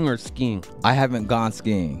snowboarding or skiing? I haven't gone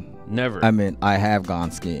skiing. Never. I mean, I have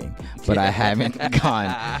gone skiing, but I haven't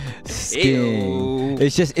gone skiing.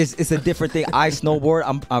 It's just it's a different thing. I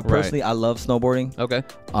snowboard. I personally I love snowboarding. Okay.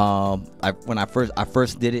 When I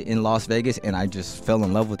first did it in Las Vegas, and I just fell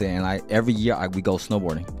in love with it. And every year we go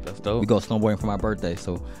snowboarding. That's dope. We go snowboarding for my birthday.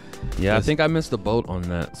 So. Yeah, I think I missed the boat on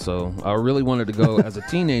that. So I really wanted to go as a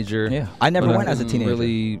teenager. Yeah, I never went as a teenager.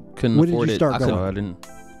 Really couldn't when afford did you start it. going? So I didn't.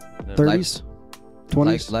 30s,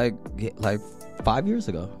 20s, like 5 years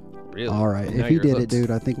ago. Really? All right. If he did it,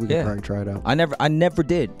 dude, I think we could probably try it out. I never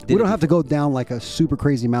did. We don't have to go down like a super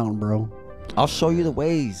crazy mountain, bro. I'll show you the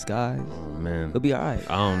ways, guys. Oh, man, it'll be all right.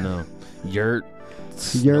 I don't know. Yurt, yeah, dude.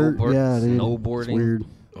 Snowboarding. It's weird.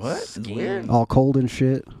 What? It's weird. All cold and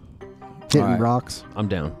shit. Hitting rocks. I'm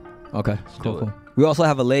down. Okay, cool. We also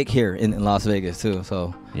have a lake here in Las Vegas too.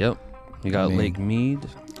 So yep, you got Lake Mead.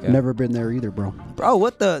 Yeah. Never been there either, bro. Bro,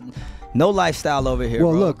 what the? No lifestyle over here.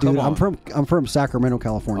 Well, bro. look, dude, I'm from Sacramento,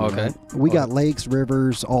 California. Okay, right? We got lakes,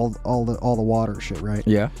 rivers, all the water shit, right?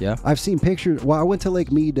 Yeah. I've seen pictures. Well, I went to Lake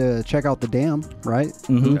Mead to check out the dam, right?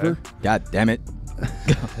 Mm-hmm. Okay. God damn it.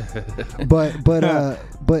 but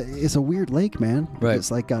it's a weird lake, man. Right.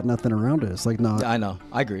 It's like got nothing around it. It's like not. I know.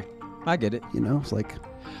 I agree. I get it. You know, it's like.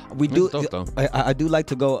 We do. I do like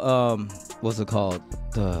to go. What's it called?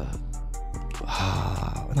 The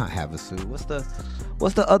not Havasu. What's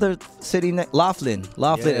the other city? Laughlin,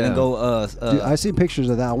 and go. Dude, I see pictures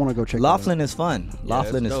of that. I want to go check. Laughlin is fun.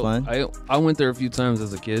 Laughlin is fun. I went there a few times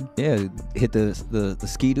as a kid. Yeah, hit the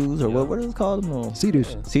ski-doos or what is it called? No.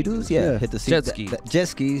 Sea-doos. Sea-doos, yeah. Hit the jet skis. Jet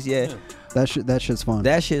skis, yeah. That shit's fun.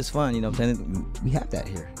 That shit's fun. You know what I'm saying? We have that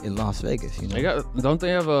here in Las Vegas. You know. Don't they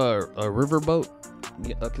have a riverboat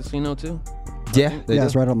casino too? Yeah,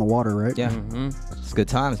 it's right on the water, right? Yeah, It's good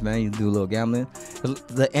times, man. You do a little gambling.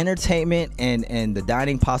 The entertainment and the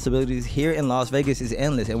dining possibilities here in Las Vegas is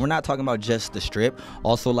endless. And we're not talking about just the strip.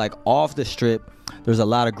 Also, like off the strip, there's a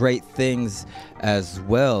lot of great things as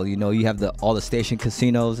well. You know, you have all the station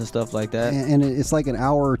casinos and stuff like that. And it's like an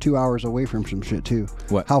hour or 2 hours away from some shit too.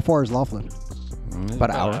 What? How far is Laughlin? About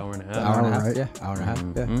an hour and a half. Hour and a half, right? Yeah, hour and a half.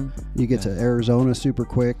 Yeah. You get to Arizona super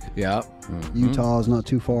quick. Yeah. Utah is not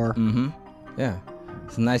too far. Yeah.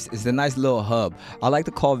 It's a nice little hub. I like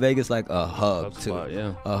to call Vegas like a hub too. Spot,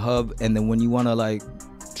 yeah. A hub, and then when you want to like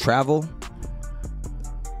travel,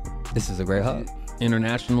 this is a great hub.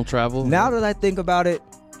 International travel. Now that I think about it,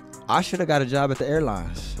 I should have got a job at the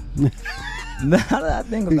airlines. Now that I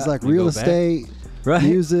think about it. He's like real estate,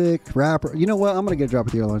 music, rapper. You know what? I'm gonna get a job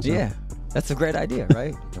at the airlines. Yeah. That's a great idea,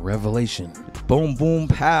 right? Revelation. Boom, boom,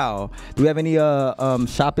 pow. Do we have any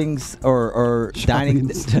shoppings or dining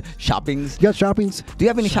shoppings? You got shoppings? Do you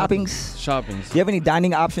have any shoppings? Shoppings. Do you have any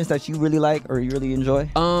dining options that you really like or you really enjoy?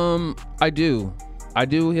 I do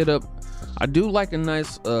hit up. I do like a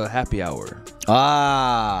nice happy hour.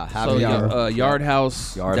 Happy hour. Yard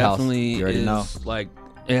House definitely you already know. Like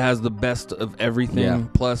it has the best of everything. Yeah,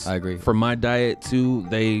 Plus, I agree. For my diet too,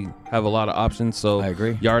 they have a lot of options. So I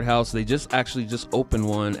agree. Yard House, they just opened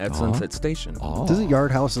one at Sunset Station. Doesn't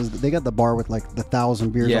Yard House they got the bar with like the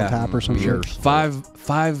 1,000 beers on tap or some shit?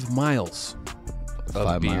 5 miles of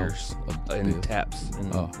 5 beers miles and taps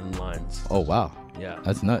and lines. Oh wow. Yeah.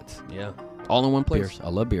 That's nuts. Yeah. All in one place. Beers. I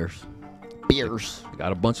love beers. Beers.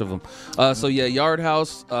 Got a bunch of them. So yeah, Yard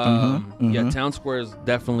House. Yeah, Town Square is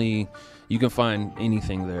definitely. You can find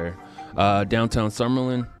anything there. Downtown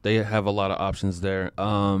Summerlin, they have a lot of options there.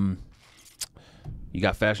 You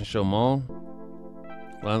got Fashion Show Mall.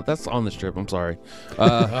 Well, that's on the strip. I'm sorry.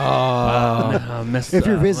 If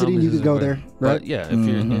you're visiting, you can go there, right? But yeah, if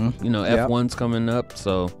you're, F1's coming up,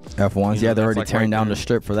 so F1's, they're already tearing down the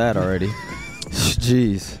strip for that already.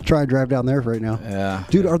 Jeez. Try and drive down there right now. Yeah.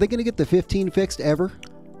 Dude, are they going to get the 15 fixed ever?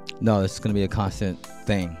 No, it's going to be a constant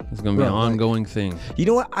thing. It's going to be an ongoing thing. You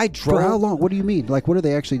know what? I drove. For how long? What do you mean? Like, what are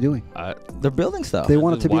they actually doing? They're building stuff. They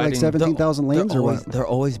want it to be like 17,000 lanes or what? They're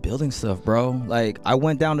always building stuff, bro. Like, I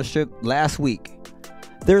went down the strip last week.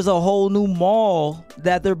 There's a whole new mall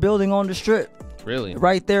that they're building on the strip. Really?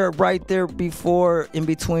 Right there in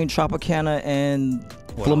between Tropicana and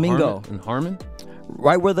Flamingo. In Harmon?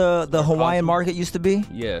 Right where the Hawaiian market used to be?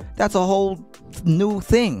 Yeah. That's a whole new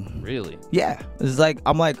thing. Really? Yeah. It's like,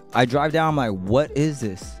 I drive down, I'm like, what is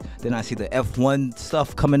this? Then I see the F1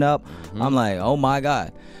 stuff coming up. I'm like, oh my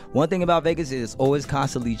God. One thing about Vegas is it's always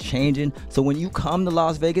constantly changing. So when you come to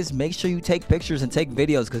Las Vegas, make sure you take pictures and take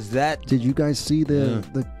videos, because that... Did you guys see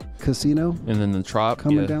the casino? And then the Trop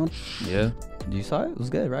coming down? Yeah. You saw it? It was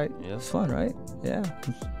good, right? Yeah. It's fun, right? Yeah.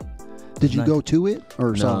 Did you nice. go to it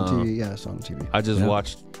or saw it No. on TV? Yeah, I saw it on TV. I just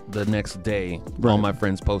watched the next day all my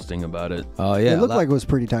friends posting about it. Oh, yeah. It looked like it was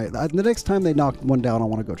pretty tight. The next time they knock one down, I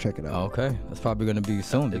want to go check it out. Oh, okay. That's probably going to be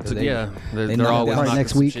soon. Because they're knock always down knocking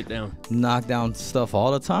next some week. shit down. Knock down stuff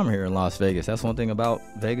all the time here in Las Vegas. That's one thing about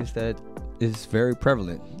Vegas that is very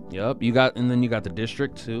prevalent. Yep. And then you got the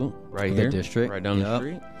district too, right The here. district. Right down the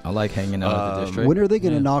street. I like hanging out at the district. When are they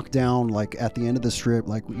going to knock down, like at the end of the strip,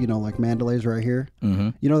 like, you know, like Mandalay's right here? Mm-hmm.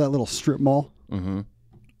 You know that little strip mall? Mm-hmm.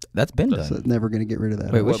 That's been done. So never going to get rid of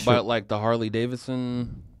that. Wait, What about like the Harley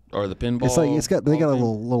Davidson or the pinball? It's like they got a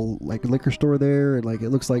little like liquor store there, and like it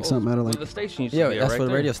looks like something out of like the station used Yeah, to be that's right for the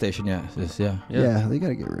there. radio station. Yeah, yeah. They got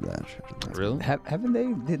to get rid of that shit. Really? Haven't they?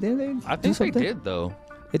 Didn't they? I do think they something? did though.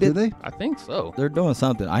 Did they? I think so. They're doing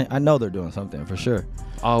something. I know they're doing something for sure.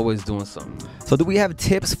 Always doing something. So do we have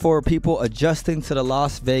tips for people adjusting to the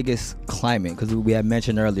Las Vegas climate? Because we had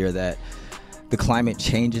mentioned earlier that the climate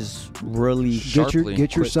changes really Sharply.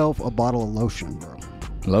 Get yourself a bottle of lotion, bro.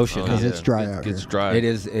 lotion. Because it's dry out It gets here. dry. It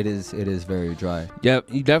is very dry. Yeah,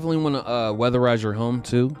 you definitely want to weatherize your home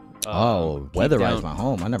too. Keep weatherize down- my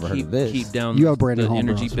home. I never heard of this. Keep down You have Brandon the home,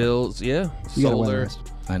 energy bro. bills. Yeah, You got to solar. weatherize.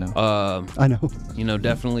 I know. I know. You know,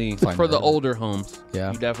 definitely Fine, for the brother. older homes.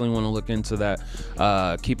 Yeah. You definitely want to look into that.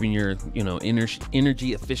 Keeping your,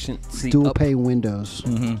 energy efficiency Dual up. pay windows.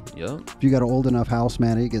 Mm-hmm. Yep. If you got an old enough house,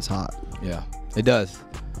 man, it gets hot. Yeah, it does.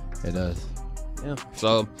 It does. Yeah.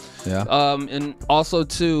 So, Yeah. and also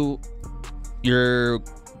too, your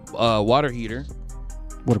water heater.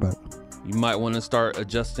 What about it? You might want to start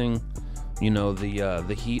adjusting,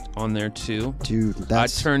 the heat on there too. Dude, I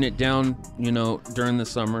that's turn it down, during the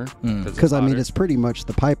summer. because I mean it's pretty much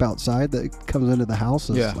the pipe outside that comes into the house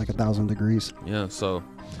is Yeah. like 1,000 degrees. Yeah. So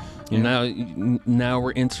now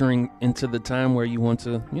we're entering into the time where you want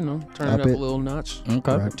to, turn Up it up it. a little notch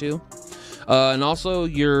Okay. or two. And also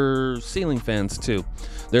your ceiling fans too.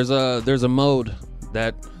 There's a mode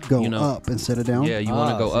that Go up instead of down. Yeah, you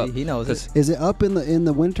want to go up. He knows it. Is it up in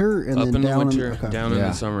the winter and Up then in the down winter, okay. down in Yeah.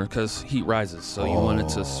 the summer, because heat rises. So you want it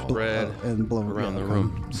to spread and blow around the okay.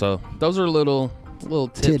 room. So those are little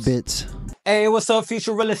tips. tidbits. Hey, what's up,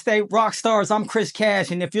 future real estate rock stars? I'm Chris Cash,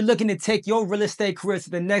 and if you're looking to take your real estate career to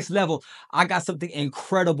the next level, I got something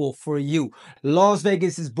incredible for you. Las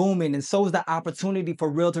Vegas is booming, and so is the opportunity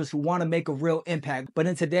for realtors who want to make a real impact. But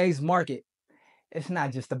in today's market, it's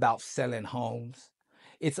not just about selling homes.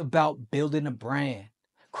 It's about building a brand,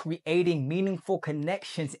 creating meaningful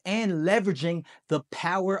connections, and leveraging the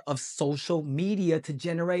power of social media to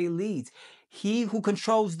generate leads. He who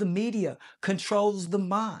controls the media controls the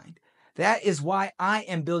mind. That is why I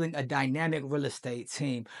am building a dynamic real estate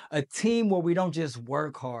team, a team where we don't just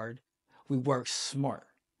work hard, we work smart,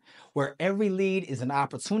 where every lead is an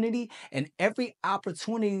opportunity and every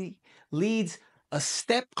opportunity leads a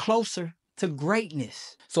step closer to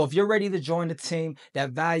greatness. So if you're ready to join a team that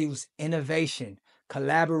values innovation,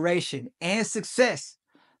 collaboration, and success,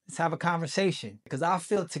 let's have a conversation, because I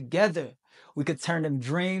feel together we could turn them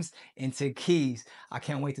dreams into keys. I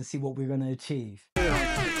can't wait to see what we're going to achieve.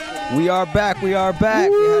 We are back. We had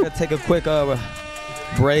to take a quick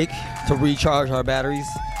break to recharge our batteries.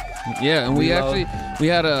 Yeah, and we had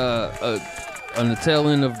on the tail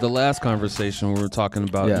end of the last conversation, we were talking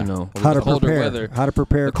about, how to colder prepare, weather. how to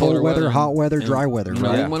prepare The cold colder weather, weather, hot weather, and, dry weather. We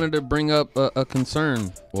wanted to bring up a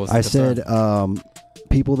concern. I said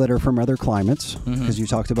people that are from other climates, because you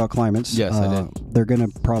talked about climates. Yes, I did. They're going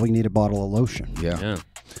to probably need a bottle of lotion. Yeah.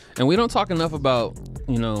 And we don't talk enough about,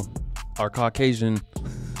 our Caucasian,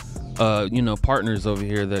 partners over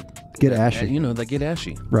here that Get ashy. that get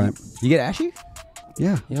ashy. Right. You get ashy?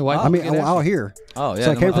 Yeah. Yeah. Why? I mean, out here. Oh, yeah.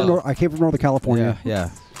 So I came from Northern California. Yeah.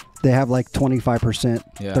 They have like 25%,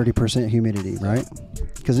 Yeah. 30% humidity, right?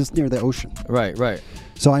 Because it's near the ocean. Right.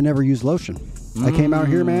 So I never used lotion. I came out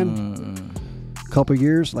here, man. Couple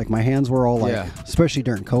years, like my hands were all like, especially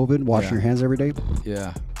during COVID, washing your hands every day.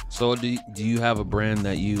 Yeah. So do you have a brand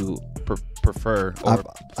that you prefer or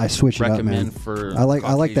I switch it up, man. recommend for? I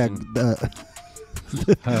like that.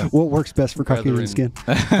 Caucasian? What works best for Caucasian Brethren. skin?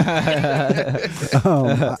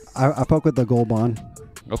 I fuck with the Gold Bond.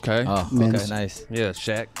 Okay. Oh, Men's. okay, nice. Yeah,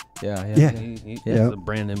 Shaq. Yeah. He's a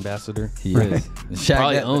brand ambassador. He is. Shaq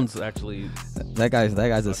probably owns actually. That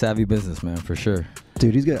guy's a savvy businessman for sure.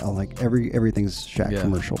 Dude, he's got like everything's Shaq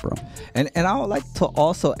commercial, bro. And I would like to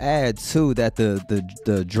also add too that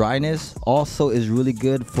the dryness also is really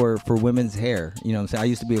good for women's hair. You know what I'm saying? I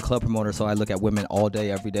used to be a club promoter, so I look at women all day,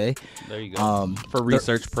 every day. There you go. For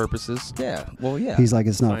research purposes. Yeah. Well, yeah. He's like,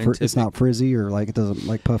 it's not frizzy or like it doesn't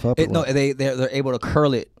like puff up. No, they're able to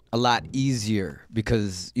curl it a lot easier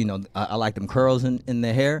because I like them curls in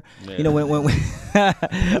the hair. Yeah.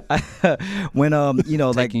 When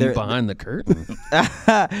like they're behind the curtain.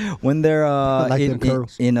 When they're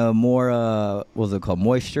in a more what's it called,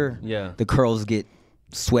 moisture. Yeah, the curls get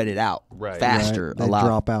sweated out faster. Right. They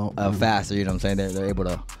drop out faster. You know what I'm saying? They're able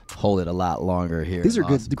to hold it a lot longer here. These are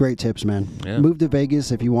great tips, man. Yeah. Move to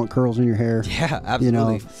Vegas if you want curls in your hair. Yeah,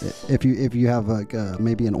 absolutely. If you have like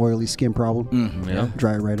maybe an oily skin problem,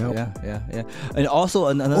 dry it right out. Yeah. And also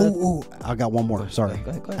another. I got one more. Sorry.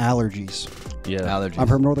 Go ahead. Allergies. Yeah, allergies. I'm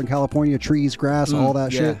from Northern California. Trees, grass, all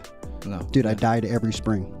that shit. No, dude, I died every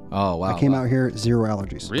spring. Oh wow! I came out here 0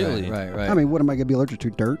 allergies. Really? Right. I mean, what am I gonna be allergic to?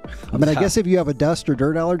 Dirt. I mean, I guess if you have a dust or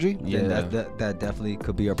dirt allergy, that definitely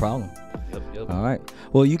could be a problem. Yep. All right.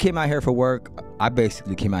 Well, you came out here for work. I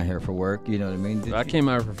basically came out here for work. You know what I mean? I came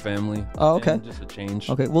out here for family. Oh, okay. Just a change.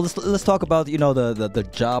 Okay. Well, let's talk about the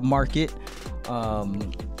job market,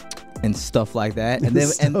 and stuff like that,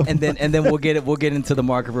 and then we'll get into the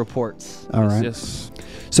market reports. All right. Yes.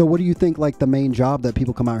 So, what do you think like the main job that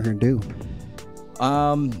people come out here and do?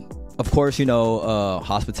 Of course,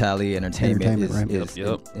 hospitality, entertainment is,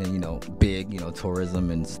 right? And big, tourism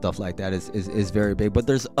and stuff like that is very big. But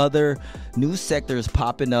there's other new sectors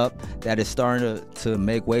popping up that is starting to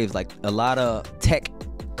make waves. Like a lot of tech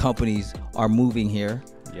companies are moving here.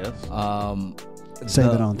 Yes.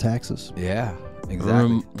 Saving on taxes. Yeah,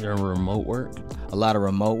 exactly. Remote work. A lot of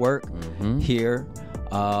remote work here.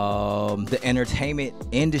 The entertainment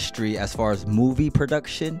industry, as far as movie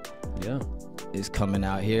production, is coming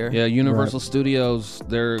out here. Yeah, Universal Studios,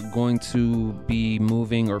 they're going to be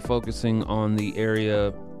moving or focusing on the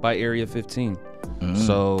area by Area 15.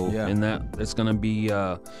 So in that, it's going to be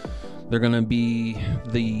they're going to be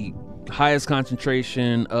the highest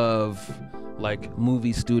concentration of like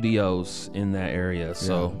movie studios in that area.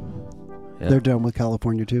 So they're done with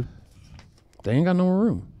California too. They ain't got no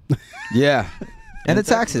room. Yeah. And the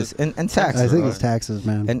taxes and taxes. I think it's taxes,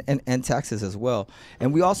 man. And taxes as well.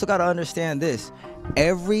 And we also got to understand this.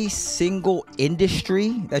 Every single industry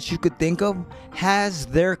that you could think of has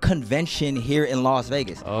their convention here in Las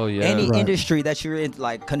Vegas. Oh, yeah. Any industry that you're in,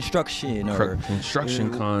 like construction or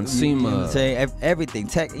construction con, SEMA. Everything.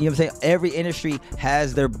 Tech, you know what I'm saying? Every industry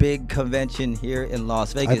has their big convention here in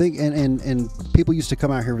Las Vegas. I think, and people used to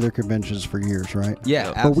come out here for their conventions for years, right? Yeah,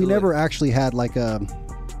 But absolutely. we never actually had like a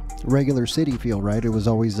regular city feel, right? It was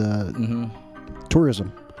always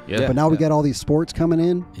tourism. Yeah. But now we got all these sports coming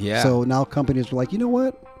in. Yeah. So now companies are like, you know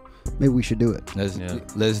what? Maybe we should do it.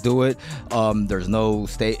 Let's do it. There's no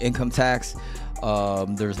state income tax.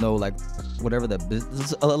 There's no like whatever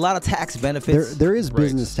there's a lot of tax benefits. There is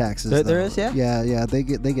business taxes. There is, yeah. Yeah. They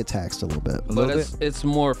get taxed a little bit. But it's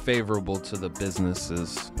more favorable to the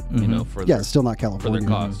businesses, for it's still not California. For their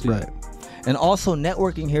costs, right? And also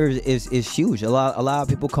networking here is huge. A lot of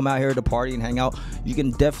people come out here to party and hang out. You can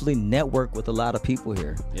definitely network with a lot of people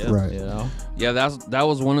here. Yeah. Right. Yeah, that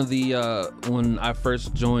was one of the when I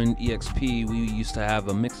first joined EXP, we used to have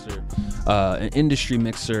a mixer, an industry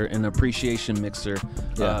mixer, an appreciation mixer.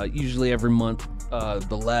 Yeah. Usually every month,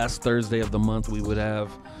 the last Thursday of the month, we would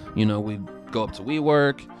have, we'd go up to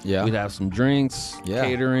WeWork. Yeah. We'd have some drinks,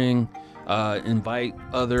 catering, invite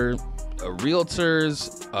other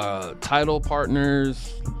realtors, title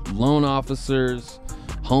partners, loan officers,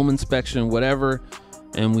 home inspection, whatever,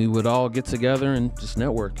 and we would all get together and just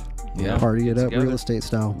network. Party it up, real estate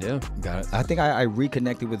style. Yeah, got it. I think I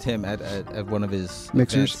reconnected with him at one of his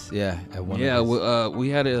mixers. Events. Yeah, at one. Yeah, we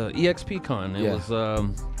had a EXP con. It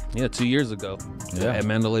was 2 years ago. Yeah, at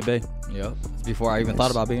Mandalay Bay. Yeah, before I even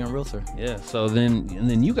thought about being a realtor. Yeah, so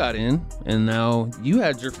then you got in, and now you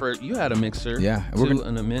had a mixer. Yeah,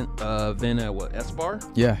 an event at what, S-Bar?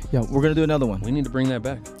 Yeah, we're gonna do another one. We need to bring that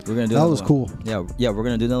back. We're gonna do that. Was cool. Yeah, we're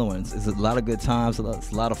gonna do another one. It's a lot of good times.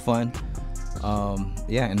 It's a lot of fun.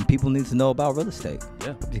 And people need to know about real estate.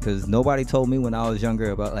 Yeah, because nobody told me when I was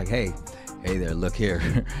younger about like, hey there, look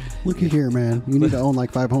here. Look at here, man. You need to own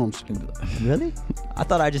like 5 homes. Really? I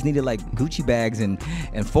thought I just needed like Gucci bags and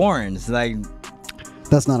foreigns. Like,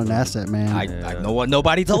 that's not an asset, man. I know what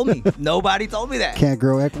nobody told me. Nobody told me that. Can't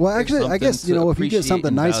grow equity. Well, actually, I guess, if you get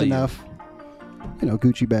something nice enough,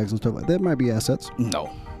 Gucci bags and stuff like that might be assets. No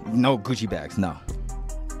Gucci bags. No.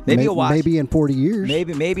 Maybe a watch. Maybe in 40 years.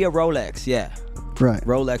 Maybe a Rolex. Yeah. Right.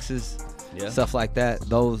 Rolexes. Yeah. Stuff like that.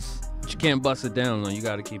 Those. But you can't bust it down, though. You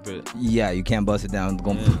got to keep it. Yeah, you can't bust it down.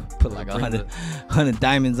 Gonna put like 100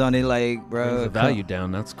 diamonds on it, like, bro. Brings the value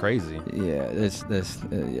down. That's crazy. Yeah, it's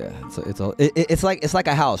like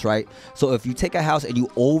a house, right? So if you take a house and you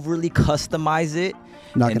overly customize it,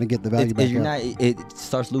 not going to get the value back. It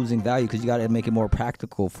starts losing value because you got to make it more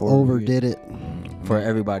practical for overdid it for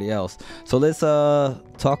everybody else. So let's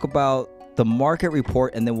talk about the market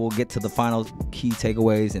report, and then we'll get to the final key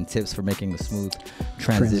takeaways and tips for making a smooth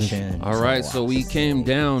transition. All right, so we came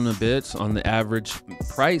down a bit on the average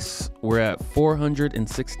price. We're at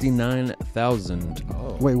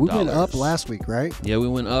 $469,000. Wait, we went up last week, right? Yeah, we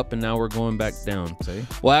went up, and now we're going back down. See?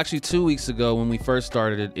 Well, actually, 2 weeks ago when we first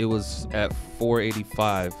started it was at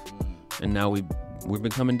 485, and now we've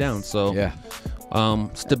been coming down. So yeah,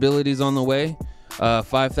 stability's on the way.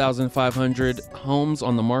 5,500 homes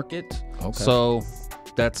on the market. Okay. So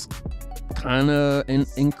that's kind of an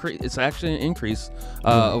increase. It's actually an increase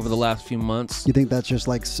over the last few months. You think that's just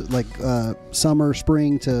like summer,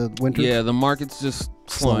 spring to winter? Yeah, the market's just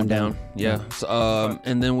slowing down. Yeah. So,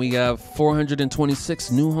 and then we have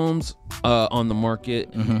 426 new homes on the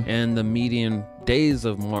market, and the median days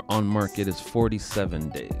on market is 47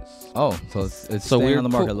 days. Oh, so it's staying on the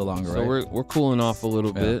market a little longer, right? So we're cooling off a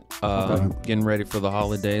little bit, getting ready for the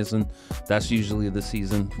holidays, and that's usually the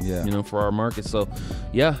season, for our market. So,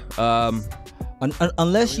 yeah.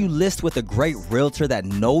 Unless you list with a great realtor that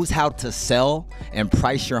knows how to sell and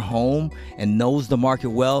price your home and knows the market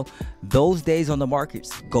well, those days on the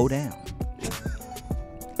markets go down.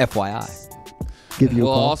 FYI. Give you a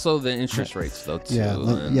call. Also the interest rates though too.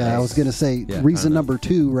 I was gonna say reason number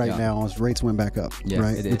 2 right now is rates went back up. Yeah,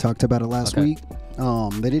 right. We talked about it last week.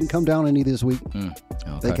 They didn't come down any this week.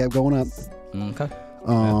 They kept going up. Okay.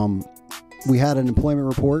 We had an employment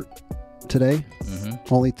report today.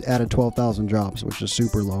 Only added 12,000 jobs, which is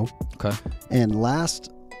super low. Okay. And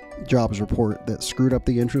last jobs report that screwed up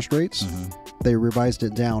the interest rates, they revised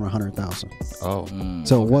it down 100,000. Oh.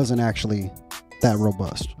 So it wasn't actually that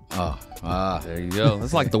robust. There you go.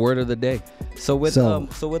 That's like the word of the day. So with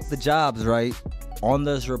the jobs, right? On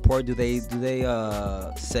this report, do they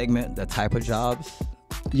segment the type of jobs?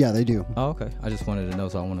 Yeah, they do. Oh, okay. I just wanted to know,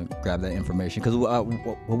 so I want to grab that information because what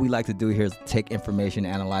we like to do here is take information,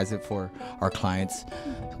 analyze it for our clients,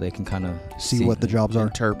 so they can kind of see what the jobs are,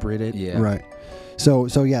 interpret it. Yeah. Right. So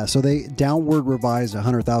they downward revised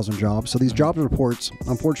 100,000 jobs. So these jobs reports,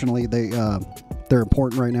 unfortunately, they're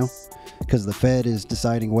important right now because the Fed is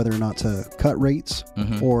deciding whether or not to cut rates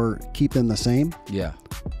or keep them the same. Yeah.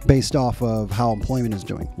 Based off of how employment is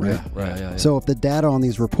doing. Right. Yeah. So if the data on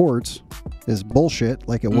these reports is bullshit,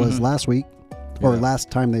 like it was last week or last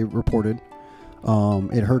time they reported,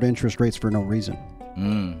 it hurt interest rates for no reason.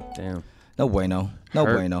 Damn. No bueno.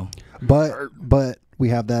 But we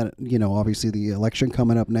have that, obviously the election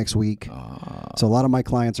coming up next week. So a lot of my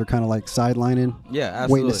clients are kind of like sidelining,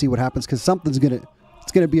 waiting to see what happens because it's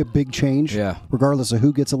going to be a big change. Yeah. Regardless of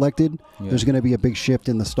who gets elected, there's going to be a big shift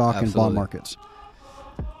in the stock and bond markets.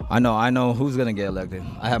 I know who's going to get elected.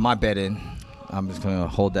 I have my bet in. I'm just going to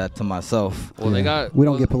hold that to myself. Well, we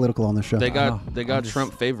don't get political on this show. They got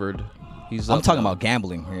Trump favored. I'm talking about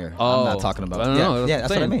gambling here. I'm not talking about. That's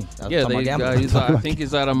what I mean. I think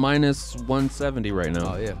he's at a minus 170 right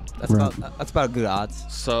now. Oh yeah, that's about good odds.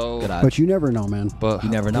 So, but you never know, man. But you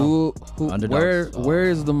never know. Where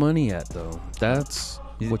is the money at though? That's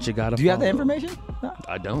what you gotta. Do you have that information? No.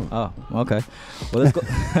 I don't. Oh, okay. Well, let's go.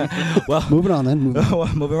 Well, moving on then.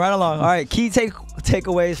 Moving right along. All right. Key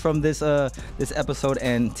takeaways from this episode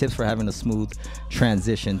and tips for having a smooth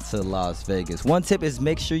transition to Las Vegas. One tip is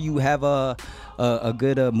make sure you have a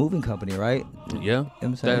good moving company, right? Yeah,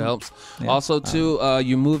 that helps. Yeah. Also, too,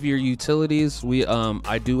 you move your utilities.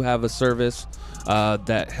 I do have a service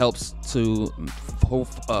that helps to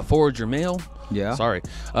forward your mail. Yeah. Sorry.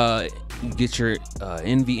 Get your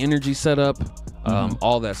NV Energy set up,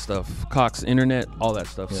 all that stuff, Cox Internet, all that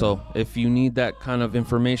stuff. Yeah. So if you need that kind of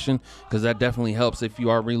information, because that definitely helps if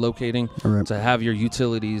you are relocating to have your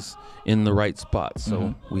utilities in the right spot.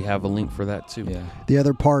 So we have a link for that too. Yeah. The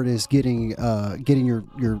other part is getting your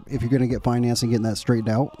if you're going to get financing, getting that straightened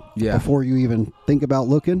out before you even think about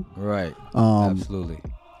looking. Right. Absolutely.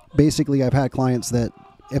 Basically, I've had clients that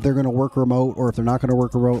if they're going to work remote or if they're not going to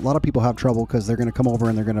work remote, a lot of people have trouble because they're going to come over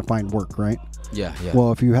and they're going to find work, right? Yeah.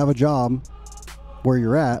 Well, if you have a job where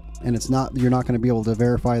you're at and you're not going to be able to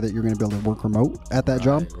verify that you're going to be able to work remote at that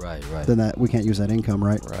job, right. Then we can't use that income,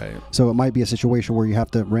 right? Right. So it might be a situation where you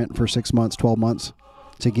have to rent for 6 months, 12 months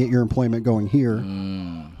to get your employment going here,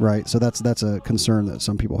 right? So that's a concern that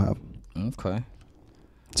some people have. Okay.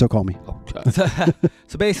 So call me. Okay.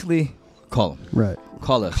 So basically, call them. Right.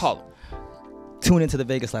 Call us. Call 'em. Tune into the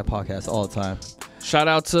Vegaslife Podcast all the time. Shout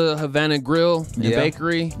out to Havana Grill and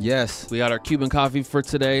Bakery. Yes. We got our Cuban coffee for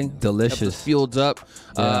today. Delicious. Fueled up.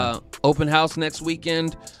 Yeah. Open house next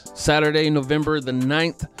weekend, Saturday, November the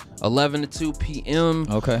 9th, 11 to 2 p.m.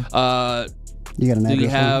 Okay. You got an address? We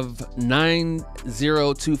have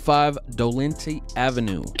 9025 Dolente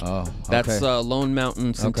Avenue. Oh, okay. That's Lone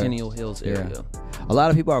Mountain, Centennial Hills area. Yeah. A lot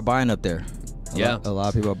of people are buying up there. A lot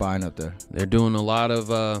of people are buying up there. They're doing a lot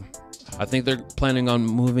of... I think they're planning on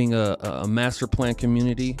moving a master plan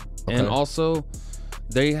community. Okay. And also,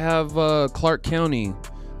 they have Clark County.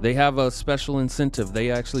 They have a special incentive.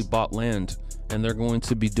 They actually bought land, and they're going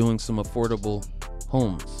to be doing some affordable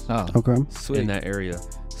homes. Oh, okay. Sweet. In that area.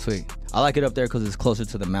 Sweet. I like it up there because it's closer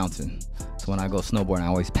to the mountain. So when I go snowboarding, I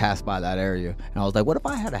always pass by that area. And I was like, what if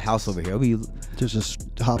I had a house over here? It'd be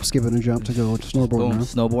just hop, skip, and a jump to go snowboarding. Boom,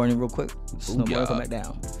 snowboarding real quick. Snowboarding, come back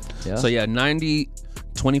down. Yeah. So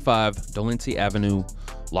 9025 Dolente Avenue,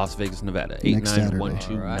 Las Vegas, Nevada,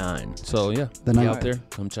 89129. Right. So be out there.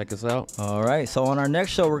 Come check us out. All right. So on our next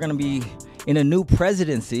show, we're gonna be in a new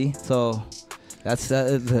presidency. So that's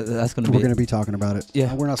gonna be. We're gonna be talking about it.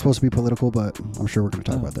 Yeah. We're not supposed to be political, but I'm sure we're gonna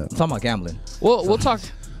talk about that. I'm talking about gambling. Well, we'll talk.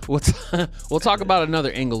 We'll talk about another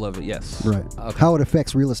angle of it. Yes. Right. Okay. How it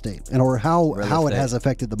affects real estate, and or how it has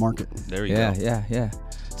affected the market. There you go. Yeah.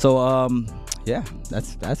 So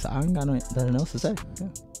that's I ain't got nothing else to say. Yeah.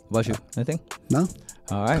 What about you? Anything? No.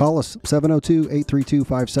 All right. Call us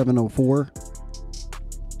 702-832-5704.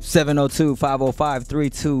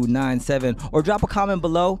 702-505-3297, or drop a comment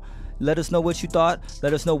below. Let us know what you thought.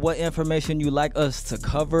 Let us know what information you like us to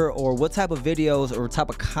cover, or what type of videos or type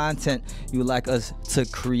of content you would like us to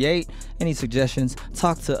create. Any suggestions,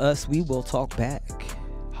 talk to us. We will talk back.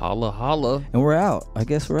 Holla, holla. And we're out. I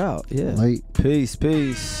guess we're out. Yeah. Late. Peace.